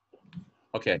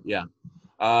 Okay, yeah.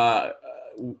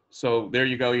 So there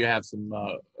you go. You have some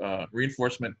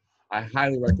reinforcement. I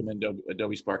highly recommend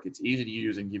Adobe Spark. It's easy to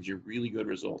use and gives you really good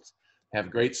results. Have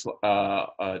great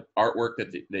artwork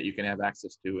that you can have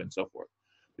access to and so forth.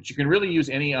 But you can really use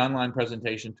any online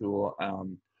presentation tool.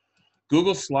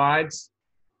 Google Slides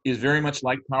is very much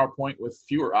like PowerPoint with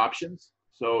fewer options.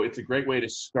 So it's a great way to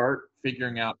start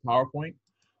figuring out PowerPoint.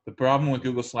 The problem with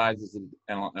Google Slides is,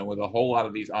 and with a whole lot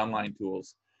of these online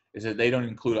tools, is that they don't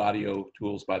include audio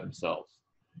tools by themselves.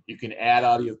 You can add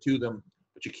audio to them,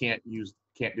 but you can't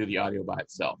can't do the audio by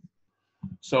itself.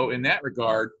 So in that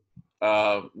regard,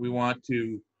 we want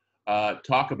to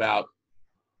talk about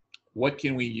what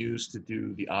can we use to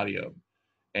do the audio.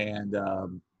 And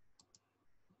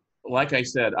like I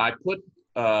said, I put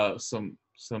some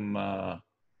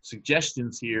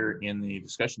suggestions here in the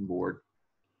discussion board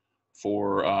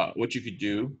for what you could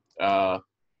do.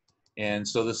 And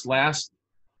so this last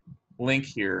link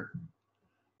here,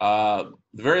 the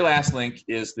very last link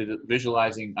is the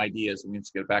visualizing ideas. I'm going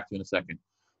to get back to in a second.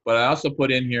 But I also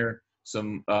put in here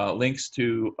some links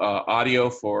to audio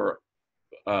for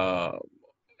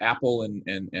Apple and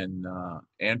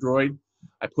Android.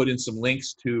 I put in some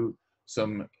links to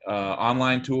some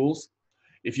online tools.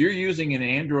 If you're using an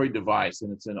Android device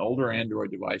and it's an older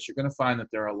Android device, you're going to find that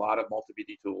there are a lot of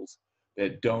multimedia tools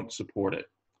that don't support it.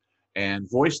 And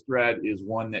VoiceThread is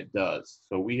one that does.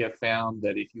 So we have found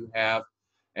that if you have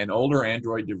an older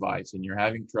Android device and you're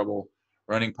having trouble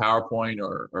running PowerPoint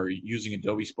or using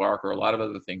Adobe Spark or a lot of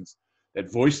other things,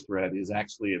 that VoiceThread is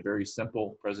actually a very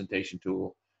simple presentation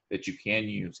tool that you can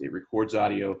use. It records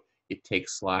audio, it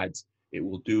takes slides, it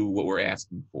will do what we're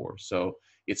asking for. So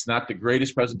it's not the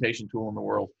greatest presentation tool in the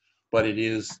world, but it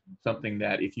is something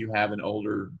that if you have an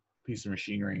older piece of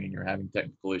machinery and you're having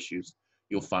technical issues,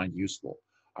 you'll find useful.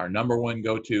 Our number one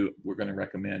go-to we're going to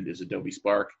recommend is Adobe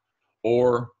Spark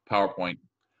or PowerPoint.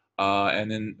 And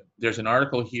then there's an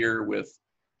article here with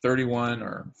 31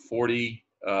 or 40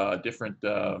 different,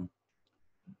 yeah,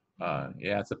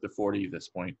 it's up to 40 at this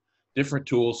point, different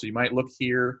tools. So you might look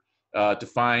here to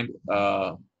find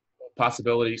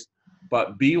possibilities,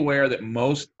 but be aware that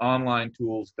most online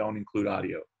tools don't include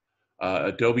audio.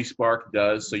 Adobe Spark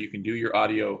does, so you can do your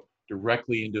audio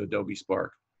directly into Adobe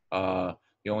Spark.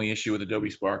 The only issue with Adobe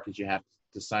Spark is you have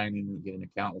to sign in and get an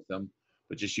account with them,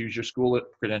 but just use your school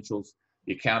credentials.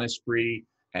 The account is free,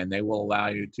 and they will allow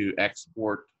you to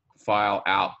export file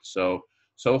out. So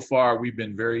far, we've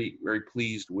been very, very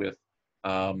pleased with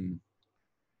Adobe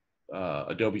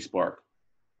Spark.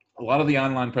 A lot of the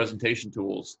online presentation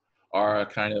tools are a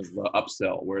kind of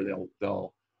upsell where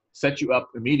they'll set you up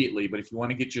immediately, but if you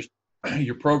want to get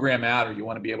your program out or you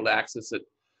want to be able to access it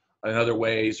in other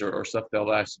ways or stuff,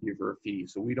 they'll ask you for a fee.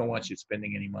 So we don't want you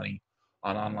spending any money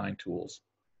on online tools.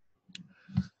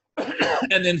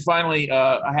 And then finally,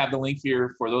 I have the link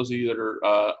here for those of you that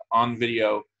are on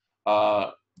video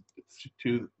to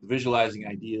the Visualizing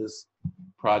Ideas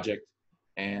project.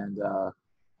 And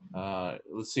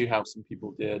let's see how some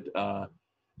people did.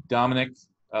 Dominic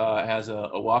has a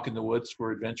walk in the woods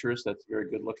for adventurous. That's very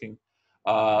good looking.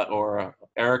 Or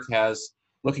Eric has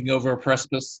looking over a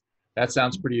precipice. That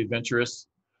sounds pretty adventurous.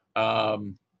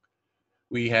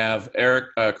 We have Eric,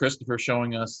 Christopher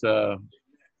showing us.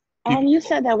 You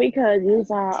said that we could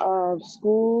use our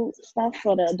school stuff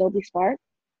for the Adobe Spark.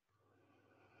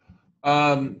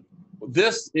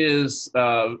 This is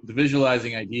the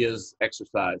Visualizing Ideas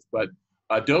exercise, but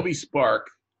Adobe Spark,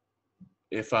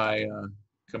 if I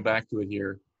come back to it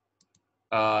here,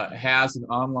 has an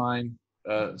online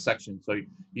section. So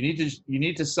you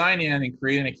need to sign in and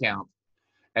create an account.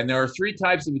 And there are 3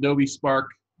 types of Adobe Spark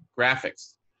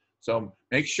graphics. So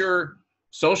make sure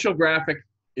social graphic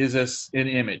is an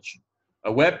image.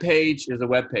 A web page is a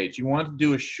web page. You want to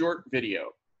do a short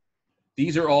video.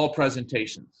 These are all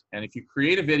presentations. And if you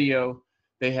create a video,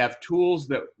 they have tools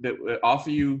that offer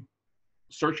you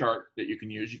search art that you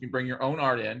can use. You can bring your own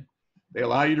art in. They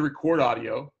allow you to record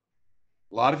audio.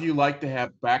 A lot of you like to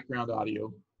have background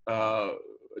audio.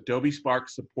 Adobe Spark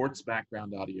supports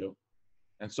background audio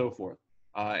and so forth.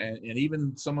 And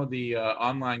even some of the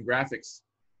online graphics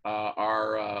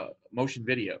are motion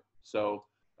video. So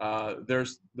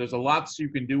there's a lot you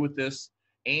can do with this,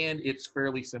 and it's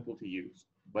fairly simple to use.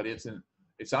 But it's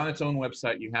on its own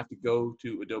website. You have to go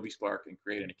to Adobe Spark and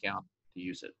create an account to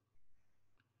use it.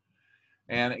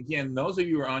 And again, those of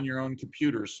you who are on your own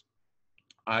computers,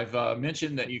 I've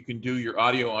mentioned that you can do your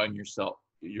audio on yourself.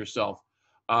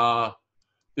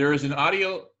 There is an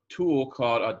audio tool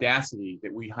called Audacity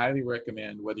that we highly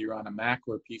recommend, whether you're on a Mac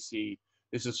or a PC.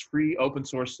 This is free open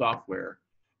source software,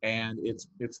 and it's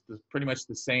pretty much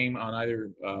the same on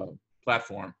either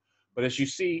platform. But as you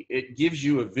see, it gives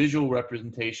you a visual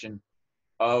representation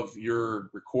of your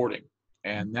recording,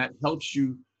 and that helps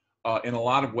you in a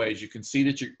lot of ways. You can see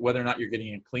that whether or not you're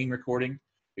getting a clean recording,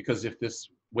 because if this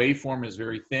waveform is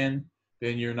very thin,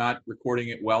 then you're not recording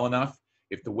it well enough.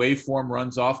 If the waveform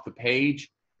runs off the page,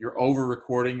 you're over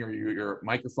recording, or your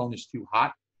microphone is too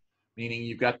hot, meaning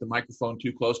you've got the microphone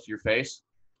too close to your face.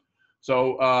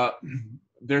 So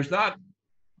there's not,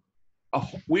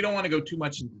 we don't want to go too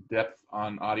much into depth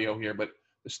on audio here, but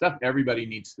the stuff everybody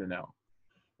needs to know.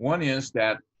 One is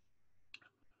that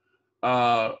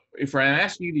if I'm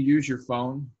asking you to use your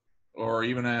phone, or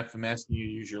even if I'm asking you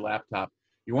to use your laptop,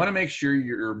 you want to make sure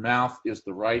your mouth is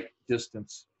the right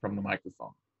distance from the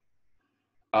microphone.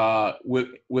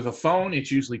 With a phone,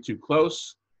 it's usually too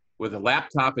close. With a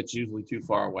laptop, it's usually too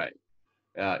far away.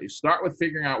 You start with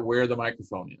figuring out where the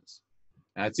microphone is.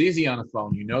 Now, it's easy on a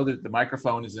phone. You know that the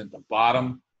microphone is at the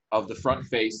bottom of the front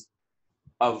face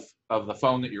of the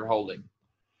phone that you're holding.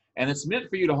 And it's meant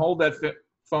for you to hold that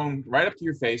phone right up to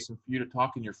your face and for you to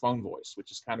talk in your phone voice,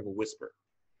 which is kind of a whisper.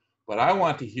 But I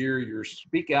want to hear your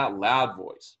speak out loud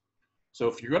voice. So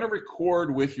if you're going to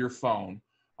record with your phone,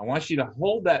 I want you to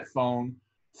hold that phone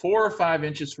 4 or 5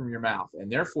 inches from your mouth, and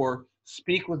therefore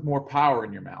speak with more power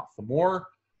in your mouth.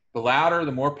 The louder,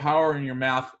 the more power in your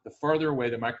mouth, the further away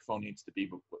the microphone needs to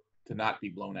be to not be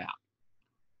blown out.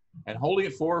 And holding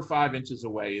it 4 or 5 inches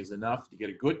away is enough to get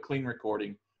a good, clean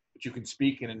recording, but you can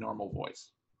speak in a normal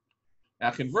voice.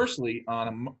 Now, conversely,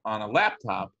 on a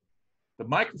laptop, the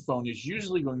microphone is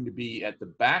usually going to be at the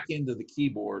back end of the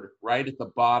keyboard, right at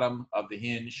the bottom of the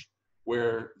hinge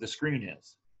where the screen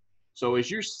is. So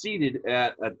as you're seated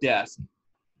at a desk,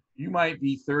 you might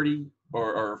be 30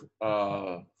 or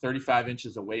 35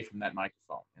 inches away from that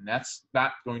microphone, and that's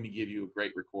not going to give you a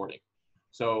great recording.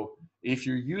 So if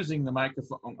you're using the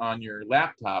microphone on your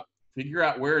laptop, figure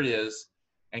out where it is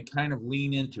and kind of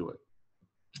lean into it.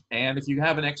 And if you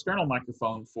have an external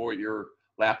microphone for your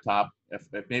laptop, if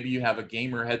maybe you have a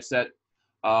gamer headset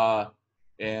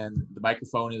and the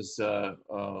microphone is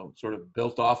sort of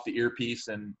built off the earpiece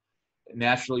and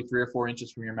naturally 3 or 4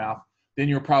 inches from your mouth, then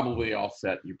you're probably all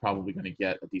set. You're probably going to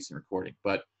get a decent recording.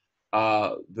 But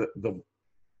the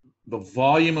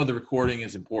volume of the recording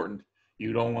is important.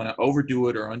 You don't want to overdo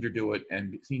it or underdo it,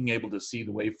 and being able to see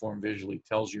the waveform visually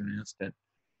tells you in an instant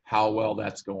how well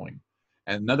that's going.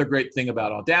 And another great thing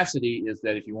about Audacity is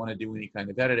that if you want to do any kind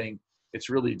of editing, it's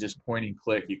really just point and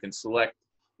click. You can select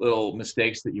little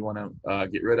mistakes that you want to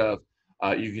get rid of.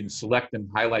 You can select them,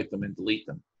 highlight them, and delete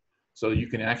them. So you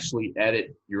can actually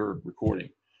edit your recording.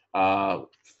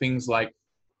 Things like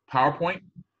PowerPoint,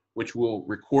 which will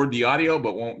record the audio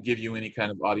but won't give you any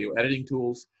kind of audio editing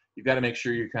tools. You've got to make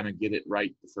sure you kind of get it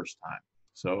right the first time.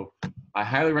 So I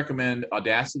highly recommend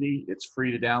Audacity. It's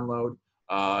free to download,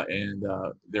 and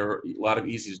there are a lot of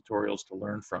easy tutorials to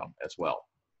learn from as well.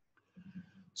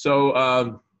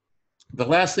 So the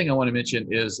last thing I want to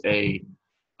mention is a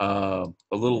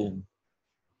little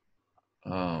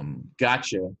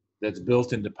gotcha that's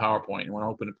built into PowerPoint. I want to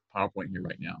open up PowerPoint here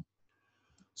right now.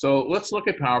 So let's look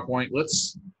at PowerPoint.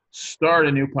 Let's start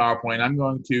a new PowerPoint. I'm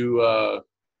going to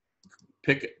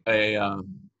pick a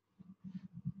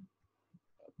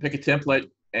template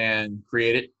and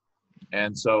create it.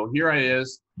 And so here it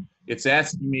is. It's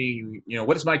asking me,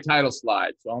 what is my title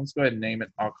slide? So let's go ahead and name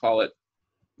it. I'll call it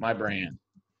My Brand,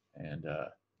 and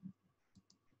put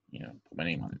my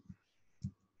name on it.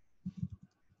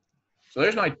 So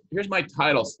here's my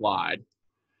title slide,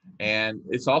 and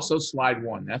it's also slide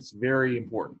 1. That's very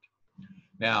important.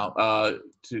 Now,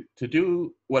 to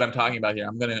do what I'm talking about here,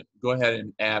 I'm going to go ahead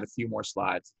and add a few more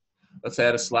slides. Let's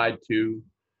add a slide 2,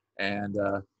 and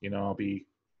I'll be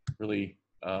really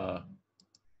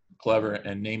clever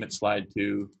and name it slide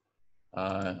 2.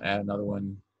 Add another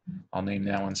one. I'll name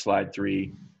that one slide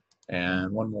 3, and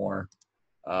one more,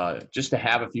 just to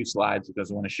have a few slides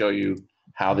because I want to show you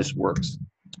how this works.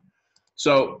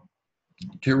 So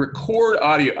to record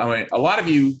audio, a lot of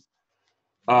you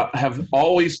have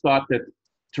always thought that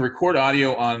to record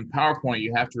audio on PowerPoint,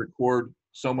 you have to record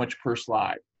so much per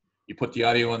slide. You put the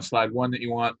audio on slide 1 that you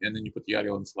want, and then you put the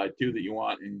audio on slide 2 that you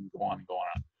want, and go on and go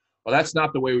on. Well, that's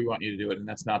not the way we want you to do it, and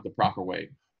that's not the proper way.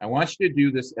 I want you to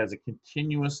do this as a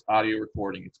continuous audio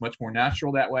recording. It's much more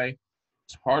natural that way.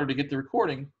 It's harder to get the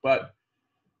recording, but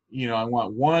I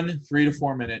want 1 3 to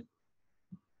 4 minute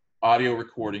audio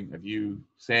recording of you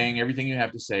saying everything you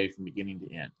have to say from beginning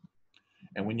to end.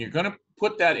 And when you're going to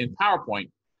put that in PowerPoint,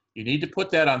 you need to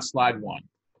put that on slide 1.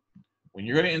 When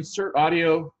you're going to insert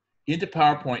audio into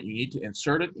PowerPoint, you need to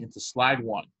insert it into slide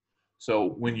 1. So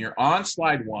when you're on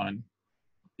slide 1,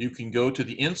 you can go to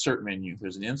the insert menu.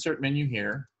 There's an insert menu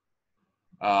here.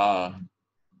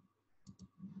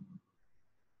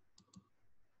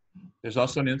 There's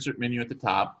also an insert menu at the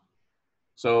top.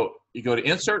 So you go to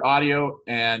insert audio,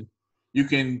 and you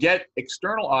can get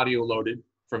external audio loaded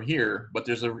from here, but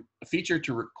there's a feature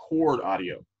to record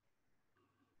audio.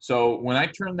 So when I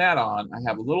turn that on, I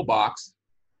have a little box.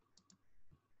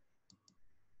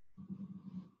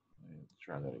 Let's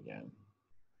try that again.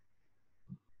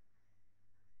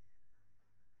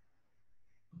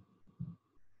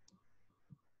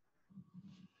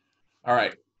 All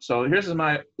right, so this is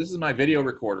my video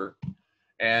recorder,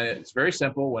 And it's very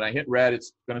simple. When I hit red,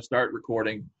 it's going to start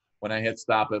recording. When I hit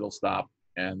stop, it'll stop.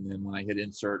 And then when I hit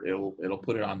insert, it'll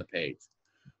put it on the page.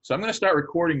 So I'm going to start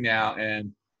recording now,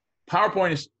 and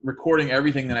PowerPoint is recording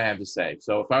everything that I have to say.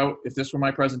 So if this were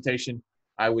my presentation,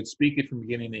 I would speak it from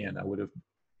beginning to end.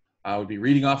 I would be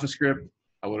reading off a script.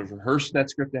 I would have rehearsed that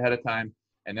script ahead of time.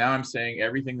 And now I'm saying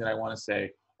everything that I want to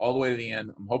say all the way to the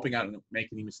end. I'm hoping I don't make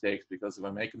any mistakes, because if I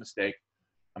make a mistake,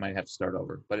 I might have to start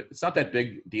over. But it's not that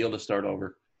big deal to start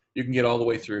over. You can get all the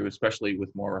way through, especially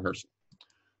with more rehearsal.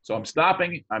 So I'm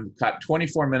stopping. I've got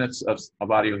 24 minutes of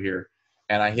audio here,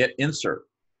 and I hit insert.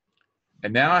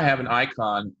 And now I have an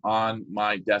icon on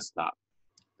my desktop,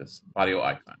 this audio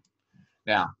icon.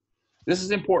 Now, this is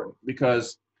important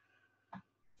because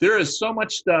there is so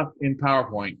much stuff in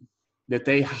PowerPoint that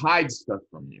they hide stuff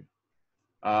from you.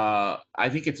 I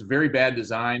think it's very bad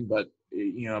design, but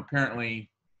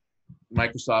apparently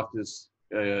Microsoft is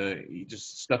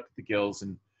just stuck to the gills,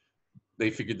 and they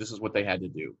figured this is what they had to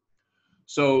do.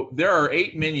 So there are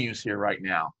 8 menus here right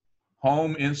now: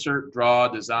 home, insert, draw,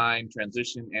 design,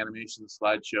 transition, animation,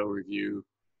 slideshow, review,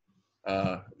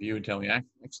 view and tell me.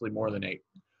 Actually more than 8.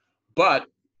 But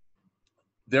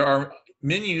there are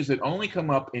menus that only come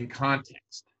up in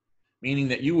context, meaning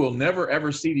that you will never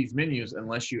ever see these menus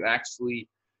unless you actually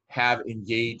have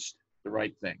engaged the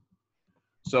right thing.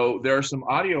 So there are some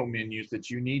audio menus that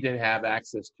you need to have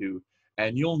access to,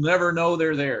 and you'll never know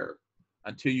they're there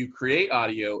until you create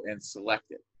audio and select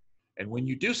it. And when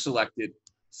you do select it,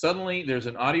 suddenly there's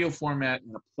an audio format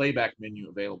and a playback menu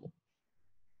available.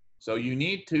 So you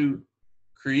need to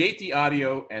create the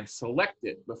audio and select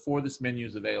it before this menu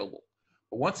is available.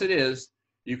 But once it is,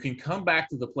 you can come back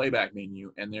to the playback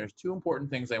menu, and there's 2 important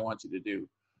things I want you to do.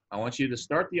 I want you to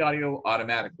start the audio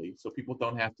automatically so people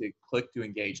don't have to click to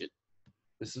engage it.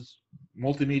 This is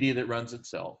multimedia that runs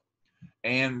itself.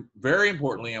 And very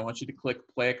importantly, I want you to click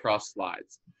play across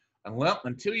slides.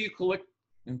 Until you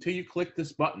click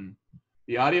this button,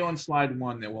 the audio on slide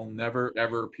 1 that will never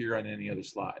ever appear on any other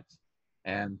slides.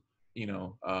 And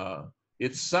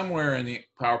it's somewhere in the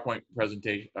PowerPoint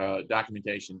presentation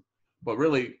documentation, but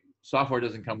really software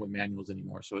doesn't come with manuals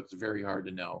anymore, so it's very hard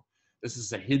to know. This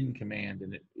is a hidden command,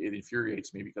 and it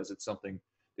infuriates me because it's something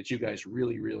that you guys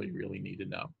really, really, really need to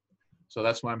know. So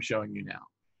that's why I'm showing you now.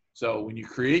 So when you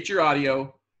create your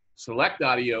audio, select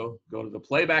audio, go to the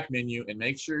playback menu, and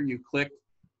make sure you click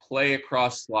play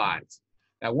across slides.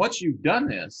 Now, once you've done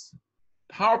this,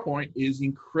 PowerPoint is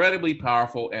incredibly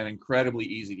powerful and incredibly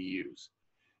easy to use.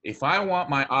 If I want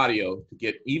my audio to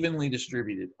get evenly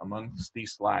distributed amongst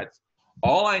these slides,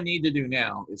 all I need to do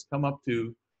now is come up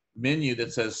to menu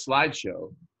that says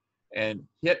slideshow and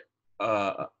hit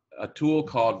a tool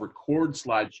called record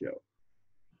slideshow.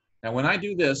 Now, when I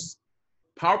do this,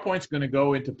 PowerPoint's going to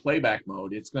go into playback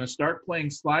mode. It's going to start playing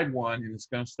slide 1, and it's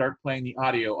going to start playing the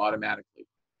audio automatically.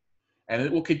 And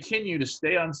it will continue to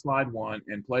stay on slide 1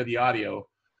 and play the audio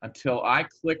until I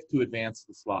click to advance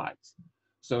the slides.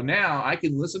 So now I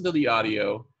can listen to the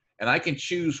audio, and I can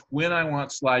choose when I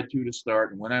want slide 2 to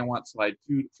start and when I want slide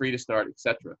 3 to start,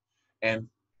 etc. And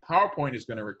PowerPoint is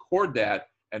going to record that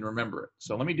and remember it.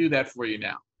 So let me do that for you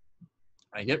now.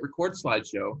 I hit record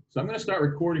slideshow. So I'm going to start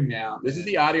recording now. This is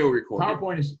the audio recording.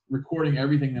 PowerPoint is recording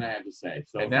everything that I have to say.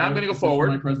 So now I'm going to go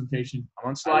forward. My presentation. I'm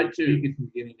on slide 2. Speak it from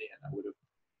beginning to end.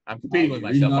 I'm competing with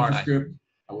myself, aren't I? Script.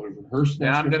 I would have rehearsed that.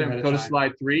 Now I'm going to go to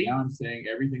slide 3. Now I'm saying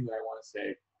everything that I want to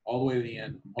say all the way to the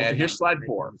end. And here's slide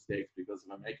 4. Mistakes, because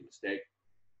if I make a mistake,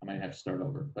 I might have to start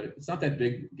over. But it's not that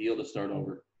big deal to start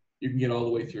over. You can get all the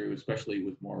way through, especially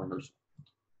with more rehearsal.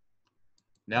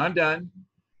 Now I'm done.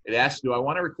 It asks, do I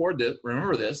want to record this,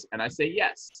 remember this? And I say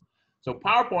yes. So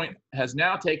PowerPoint has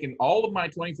now taken all of my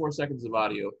 24 seconds of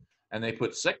audio, and they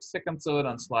put 6 seconds of it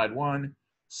on slide 1,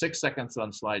 6 seconds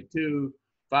on slide 2,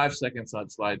 5 seconds on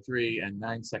slide 3, and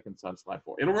 9 seconds on slide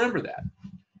 4. It'll remember that.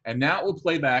 And now it will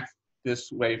play back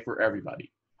this way for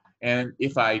everybody. And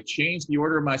if I change the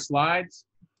order of my slides,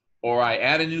 or I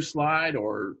add a new slide,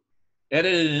 or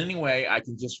edit it in any way, I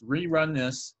can just rerun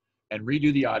this and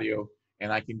redo the audio,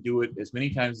 and I can do it as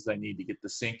many times as I need to get the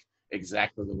sync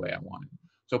exactly the way I want it.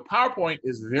 So PowerPoint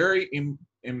is very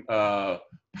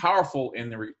powerful in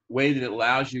the way that it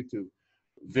allows you to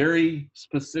very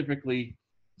specifically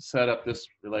set up this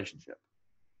relationship.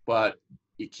 But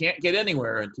you can't get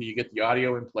anywhere until you get the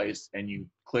audio in place and you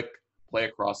click play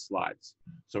across slides.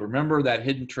 So remember that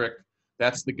hidden trick.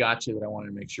 That's the gotcha that I wanted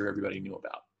to make sure everybody knew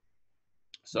about.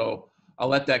 So I'll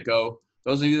let that go.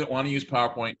 Those of you that want to use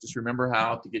PowerPoint, just remember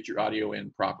how to get your audio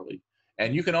in properly.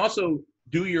 And you can also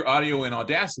do your audio in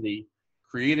Audacity,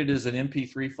 create it as an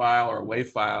MP3 file or a WAV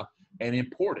file, and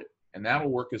import it. And that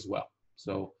will work as well.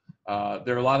 So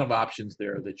There are a lot of options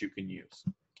there that you can use.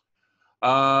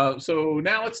 So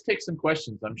now let's take some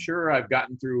questions. I'm sure I've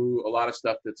gotten through a lot of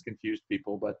stuff that's confused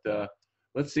people, but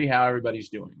let's see how everybody's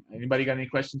doing. Anybody got any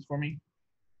questions for me?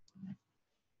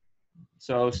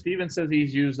 So Steven says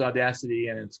he's used Audacity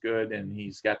and it's good, and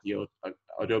he's got the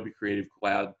Adobe Creative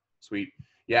Cloud suite.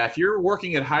 Yeah, if you're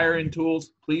working at higher end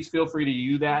tools, please feel free to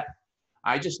use that.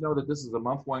 I just know that this is a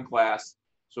month one class,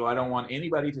 so I don't want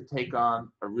anybody to take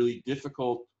on a really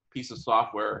difficult piece of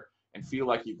software and feel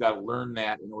like you've got to learn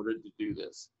that in order to do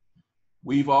this.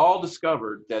 We've all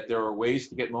discovered that there are ways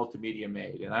to get multimedia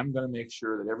made, and I'm going to make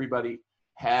sure that everybody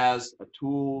has a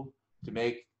tool to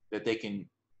make that they can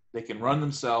run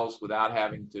themselves without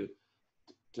having to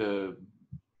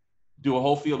do a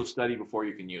whole field of study before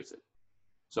you can use it.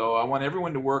 So I want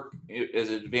everyone to work as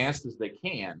advanced as they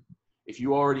can. If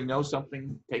you already know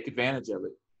something, take advantage of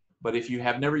it. But if you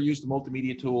have never used the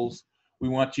multimedia tools, we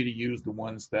want you to use the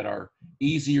ones that are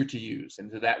easier to use. And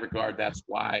to that regard, that's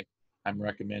why I'm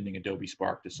recommending Adobe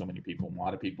Spark to so many people. A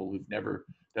lot of people who've never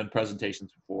done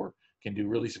presentations before can do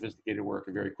really sophisticated work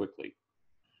very quickly.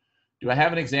 Do I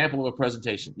have an example of a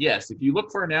presentation? Yes, if you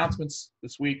look for announcements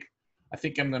this week, I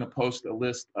think I'm going to post a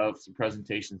list of some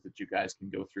presentations that you guys can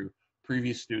go through.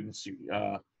 Previous students,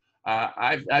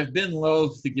 I've been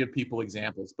loath to give people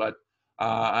examples, but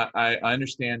I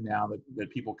understand now that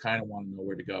people kind of want to know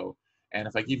where to go. And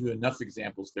if I give you enough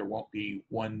examples, there won't be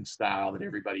one style that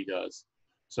everybody does.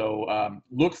 So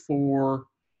look for,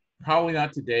 probably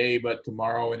not today, but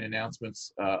tomorrow in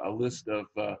announcements, a list of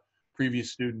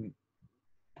previous student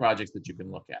projects that you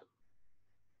can look at.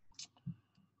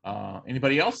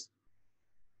 Anybody else?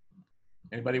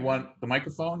 Anybody want the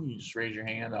microphone? You just raise your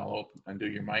hand. I'll undo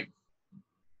your mic.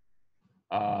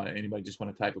 Anybody just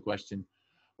want to type a question?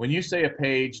 When you say a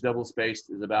page double-spaced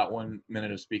is about 1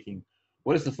 minute of speaking,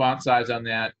 what is the font size on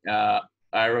that?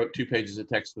 I wrote 2 pages of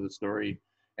text for the story,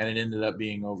 and it ended up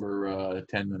being over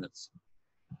 10 minutes.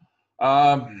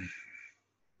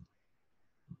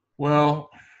 Well,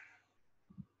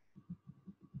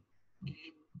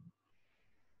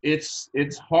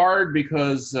 it's hard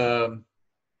because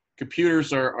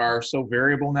computers are so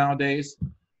variable nowadays,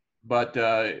 but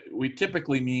we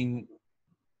typically mean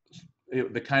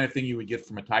the kind of thing you would get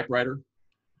from a typewriter.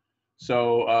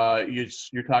 So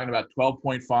you're talking about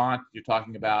 12-point font. You're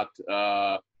talking about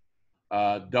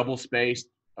double spaced,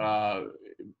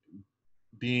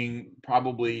 being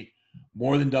probably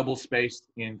more than double spaced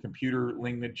in computer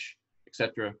language,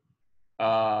 etc.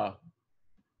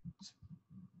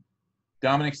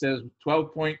 Dominic says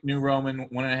 12-point New Roman,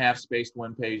 1.5 spaced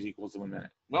 1 page equals 1 minute.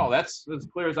 Well, that's as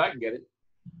clear as I can get it.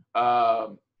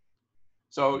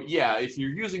 So yeah, if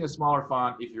you're using a smaller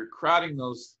font, if you're crowding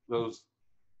those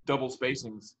double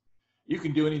spacings, you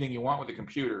can do anything you want with a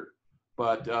computer.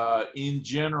 But in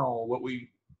general,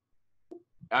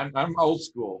 I'm old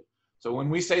school. So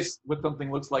when we say what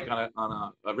something looks like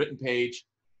on a written page,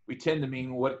 we tend to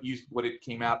mean what it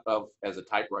came out of as a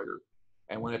typewriter.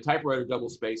 And when a typewriter double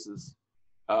spaces,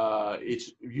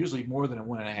 it's usually more than a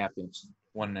 1.5 inch,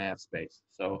 1.5 space.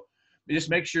 So just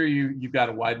make sure you've got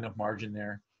a wide enough margin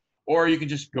there, or you can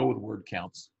just go with word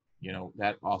counts. You know,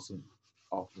 that often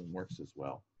works as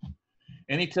well.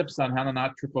 Any tips on how to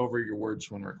not trip over your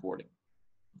words when recording?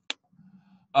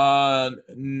 No,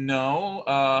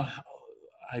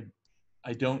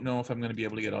 I don't know if I'm going to be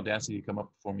able to get Audacity to come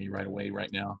up for me right away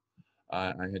right now.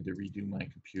 I had to redo my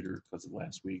computer because of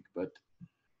last week, but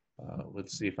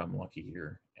let's see if I'm lucky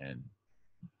here. And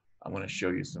I want to show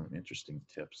you some interesting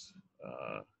tips.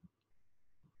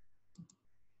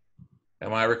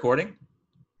 Am I recording?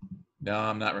 No,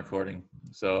 I'm not recording.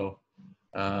 So,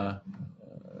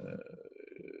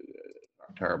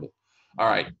 terrible. All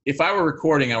right. If I were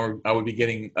recording, I would be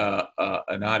getting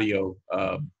an audio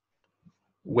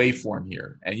waveform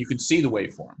here, and you can see the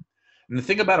waveform. And the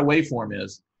thing about a waveform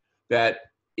is that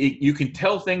you can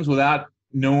tell things without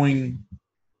hearing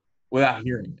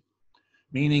it.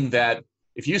 Meaning that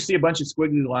if you see a bunch of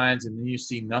squiggly lines and then you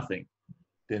see nothing,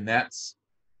 then that's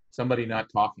somebody not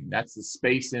talking. That's the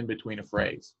space in between a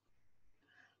phrase.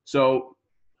 So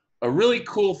a really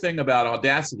cool thing about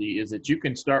Audacity is that you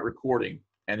can start recording,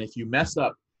 and if you mess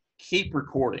up, keep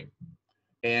recording,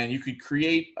 and you can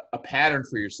create a pattern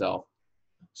for yourself.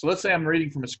 So let's say I'm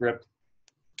reading from a script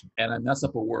and I mess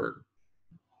up a word.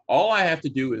 All I have to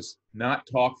do is not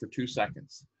talk for 2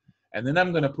 seconds. And then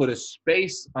I'm going to put a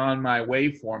space on my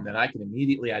waveform that I can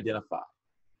immediately identify.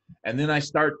 And then I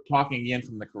start talking again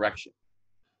from the correction.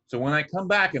 So when I come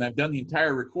back and I've done the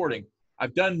entire recording,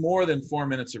 I've done more than 4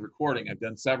 minutes of recording. I've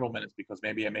done several minutes because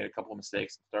maybe I made a couple of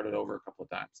mistakes and started over a couple of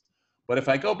times. But if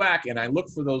I go back and I look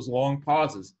for those long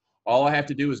pauses, All I have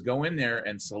to do is go in there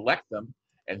and select them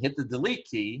and hit the delete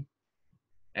key.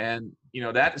 And, you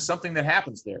know, that is something that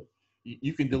happens there.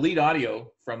 You can delete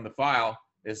audio from the file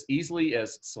as easily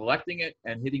as selecting it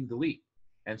and hitting delete.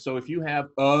 And so if you have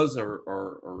uhs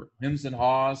or hems and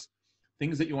haws,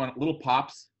 things that you want, little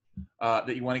pops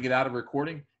that you want to get out of a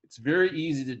recording, it's very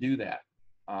easy to do that.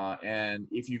 And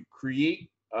if you create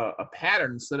a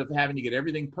pattern, instead of having to get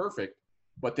everything perfect,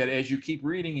 but that as you keep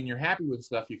reading and you're happy with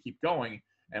stuff, you keep going.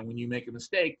 And when you make a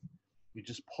mistake, you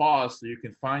just pause so you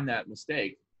can find that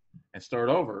mistake and start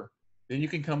over. Then you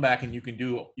can come back and you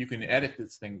can edit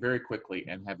this thing very quickly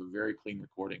and have a very clean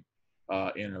recording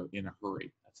in a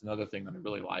hurry. That's another thing that I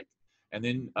really like. And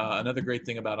then another great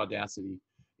thing about Audacity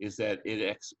is that it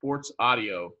exports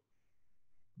audio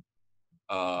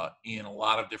in a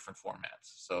lot of different formats.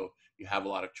 So you have a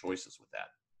lot of choices with that.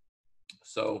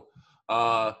 So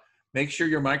make sure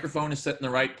your microphone is set in the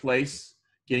right place.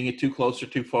 Getting it too close or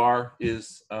too far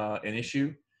is an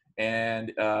issue.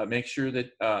 And make sure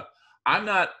that I'm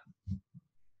not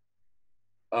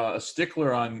a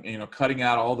stickler on, you know, cutting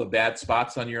out all the bad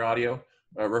spots on your audio.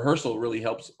 Rehearsal really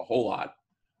helps a whole lot.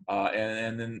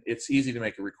 And then it's easy to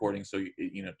make a recording. So,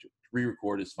 you know, to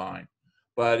re-record is fine.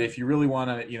 But if you really want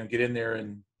to, you know, get in there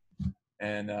and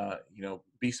you know,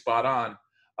 be spot on,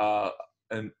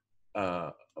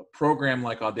 a program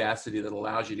like Audacity that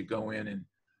allows you to go in and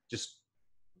just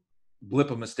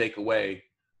blip a mistake away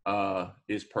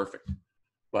is perfect.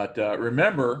 But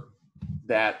remember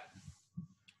that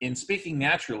in speaking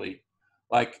naturally,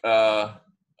 like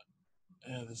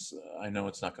this, I know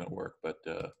it's not going to work, but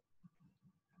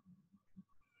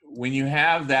when you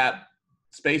have that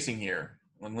spacing here,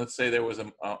 when let's say there was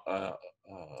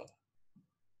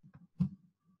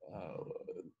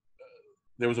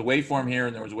there was a waveform here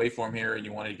and there was a waveform here and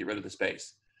you wanted to get rid of the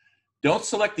space, don't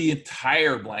select the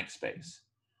entire blank space,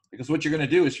 because what you're going to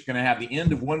do is you're going to have the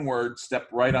end of one word step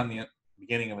right on the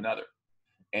beginning of another.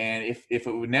 And if it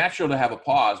were natural to have a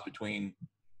pause between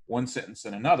one sentence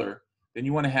and another, then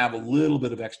you want to have a little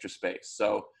bit of extra space.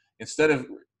 So instead of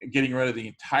getting rid of the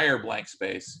entire blank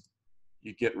space,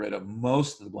 you get rid of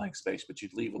most of the blank space, but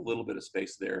you'd leave a little bit of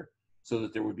space there so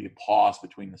that there would be a pause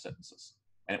between the sentences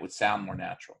and it would sound more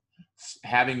natural.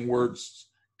 Having words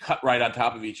cut right on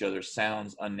top of each other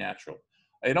sounds unnatural.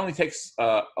 It only takes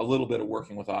a little bit of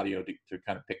working with audio to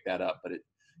kind of pick that up, but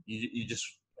you just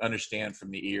understand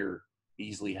from the ear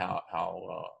easily how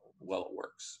well it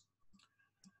works.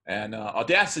 And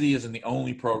Audacity isn't the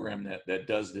only program that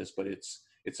does this, but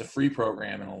it's a free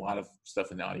program, and a lot of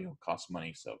stuff in audio costs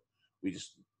money. So we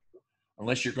just,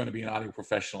 unless you're going to be an audio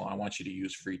professional, I want you to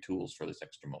use free tools for this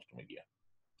extra multimedia.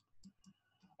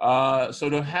 So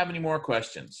do I have any more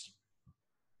questions?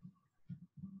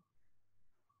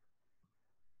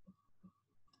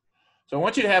 So I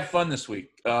want you to have fun this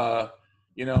week.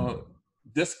 You know,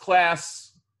 this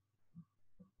class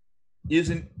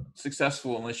isn't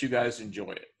successful unless you guys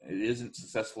enjoy it. It isn't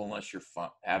successful unless you're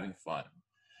having fun.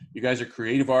 You guys are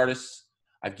creative artists.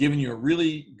 I've given you a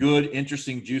really good,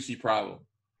 interesting, juicy problem.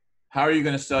 How are you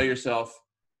going to sell yourself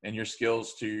and your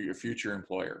skills to your future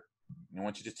employer? And I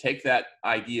want you to take that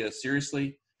idea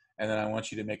seriously, and then I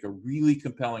want you to make a really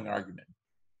compelling argument.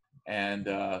 And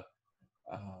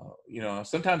you know,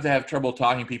 sometimes I have trouble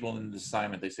talking people into this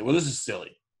assignment. They say, well, this is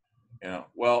silly. You know,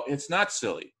 well, it's not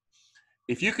silly.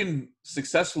 If you can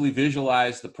successfully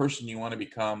visualize the person you want to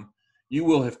become, you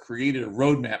will have created a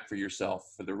roadmap for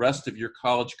yourself for the rest of your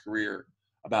college career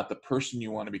about the person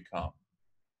you want to become.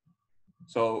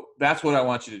 So that's what I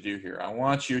want you to do here. I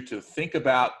want you to think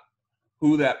about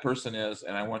who that person is,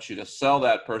 and I want you to sell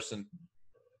that person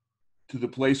to the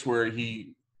place where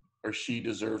he or she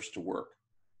deserves to work.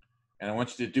 And I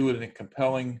want you to do it in a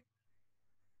compelling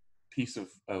piece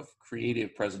of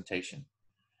creative presentation.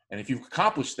 And if you've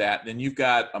accomplished that, then you've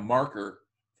got a marker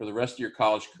for the rest of your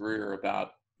college career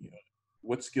about, you know,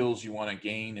 what skills you want to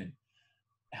gain and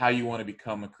how you want to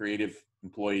become a creative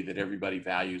employee that everybody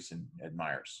values and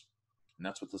admires. And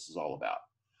that's what this is all about.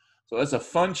 So that's a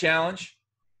fun challenge.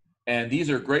 And these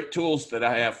are great tools that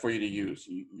I have for you to use.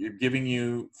 You're giving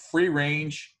you free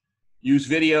range. Use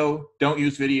video, don't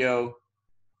use video.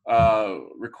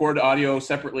 Record audio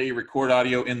separately, record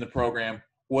audio in the program.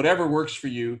 Whatever works for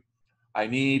you. I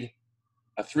need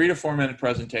a 3 to 4 minute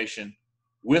presentation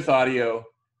with audio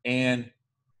and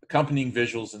accompanying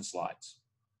visuals and slides.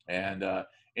 And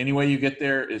any way you get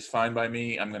there is fine by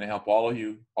me. I'm going to help all of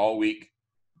you all week.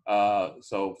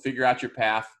 So figure out your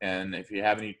path. And if you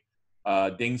have any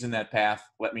dings in that path,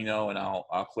 let me know and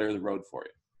I'll clear the road for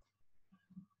you.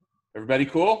 Everybody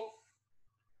cool?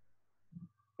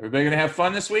 Everybody going to have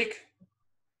fun this week?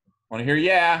 Want to hear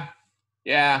yeah?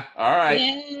 Yeah. All right.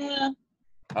 Yeah.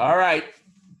 All right.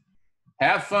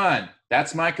 Have fun.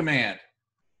 That's my command.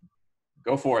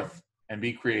 Go forth and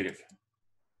be creative.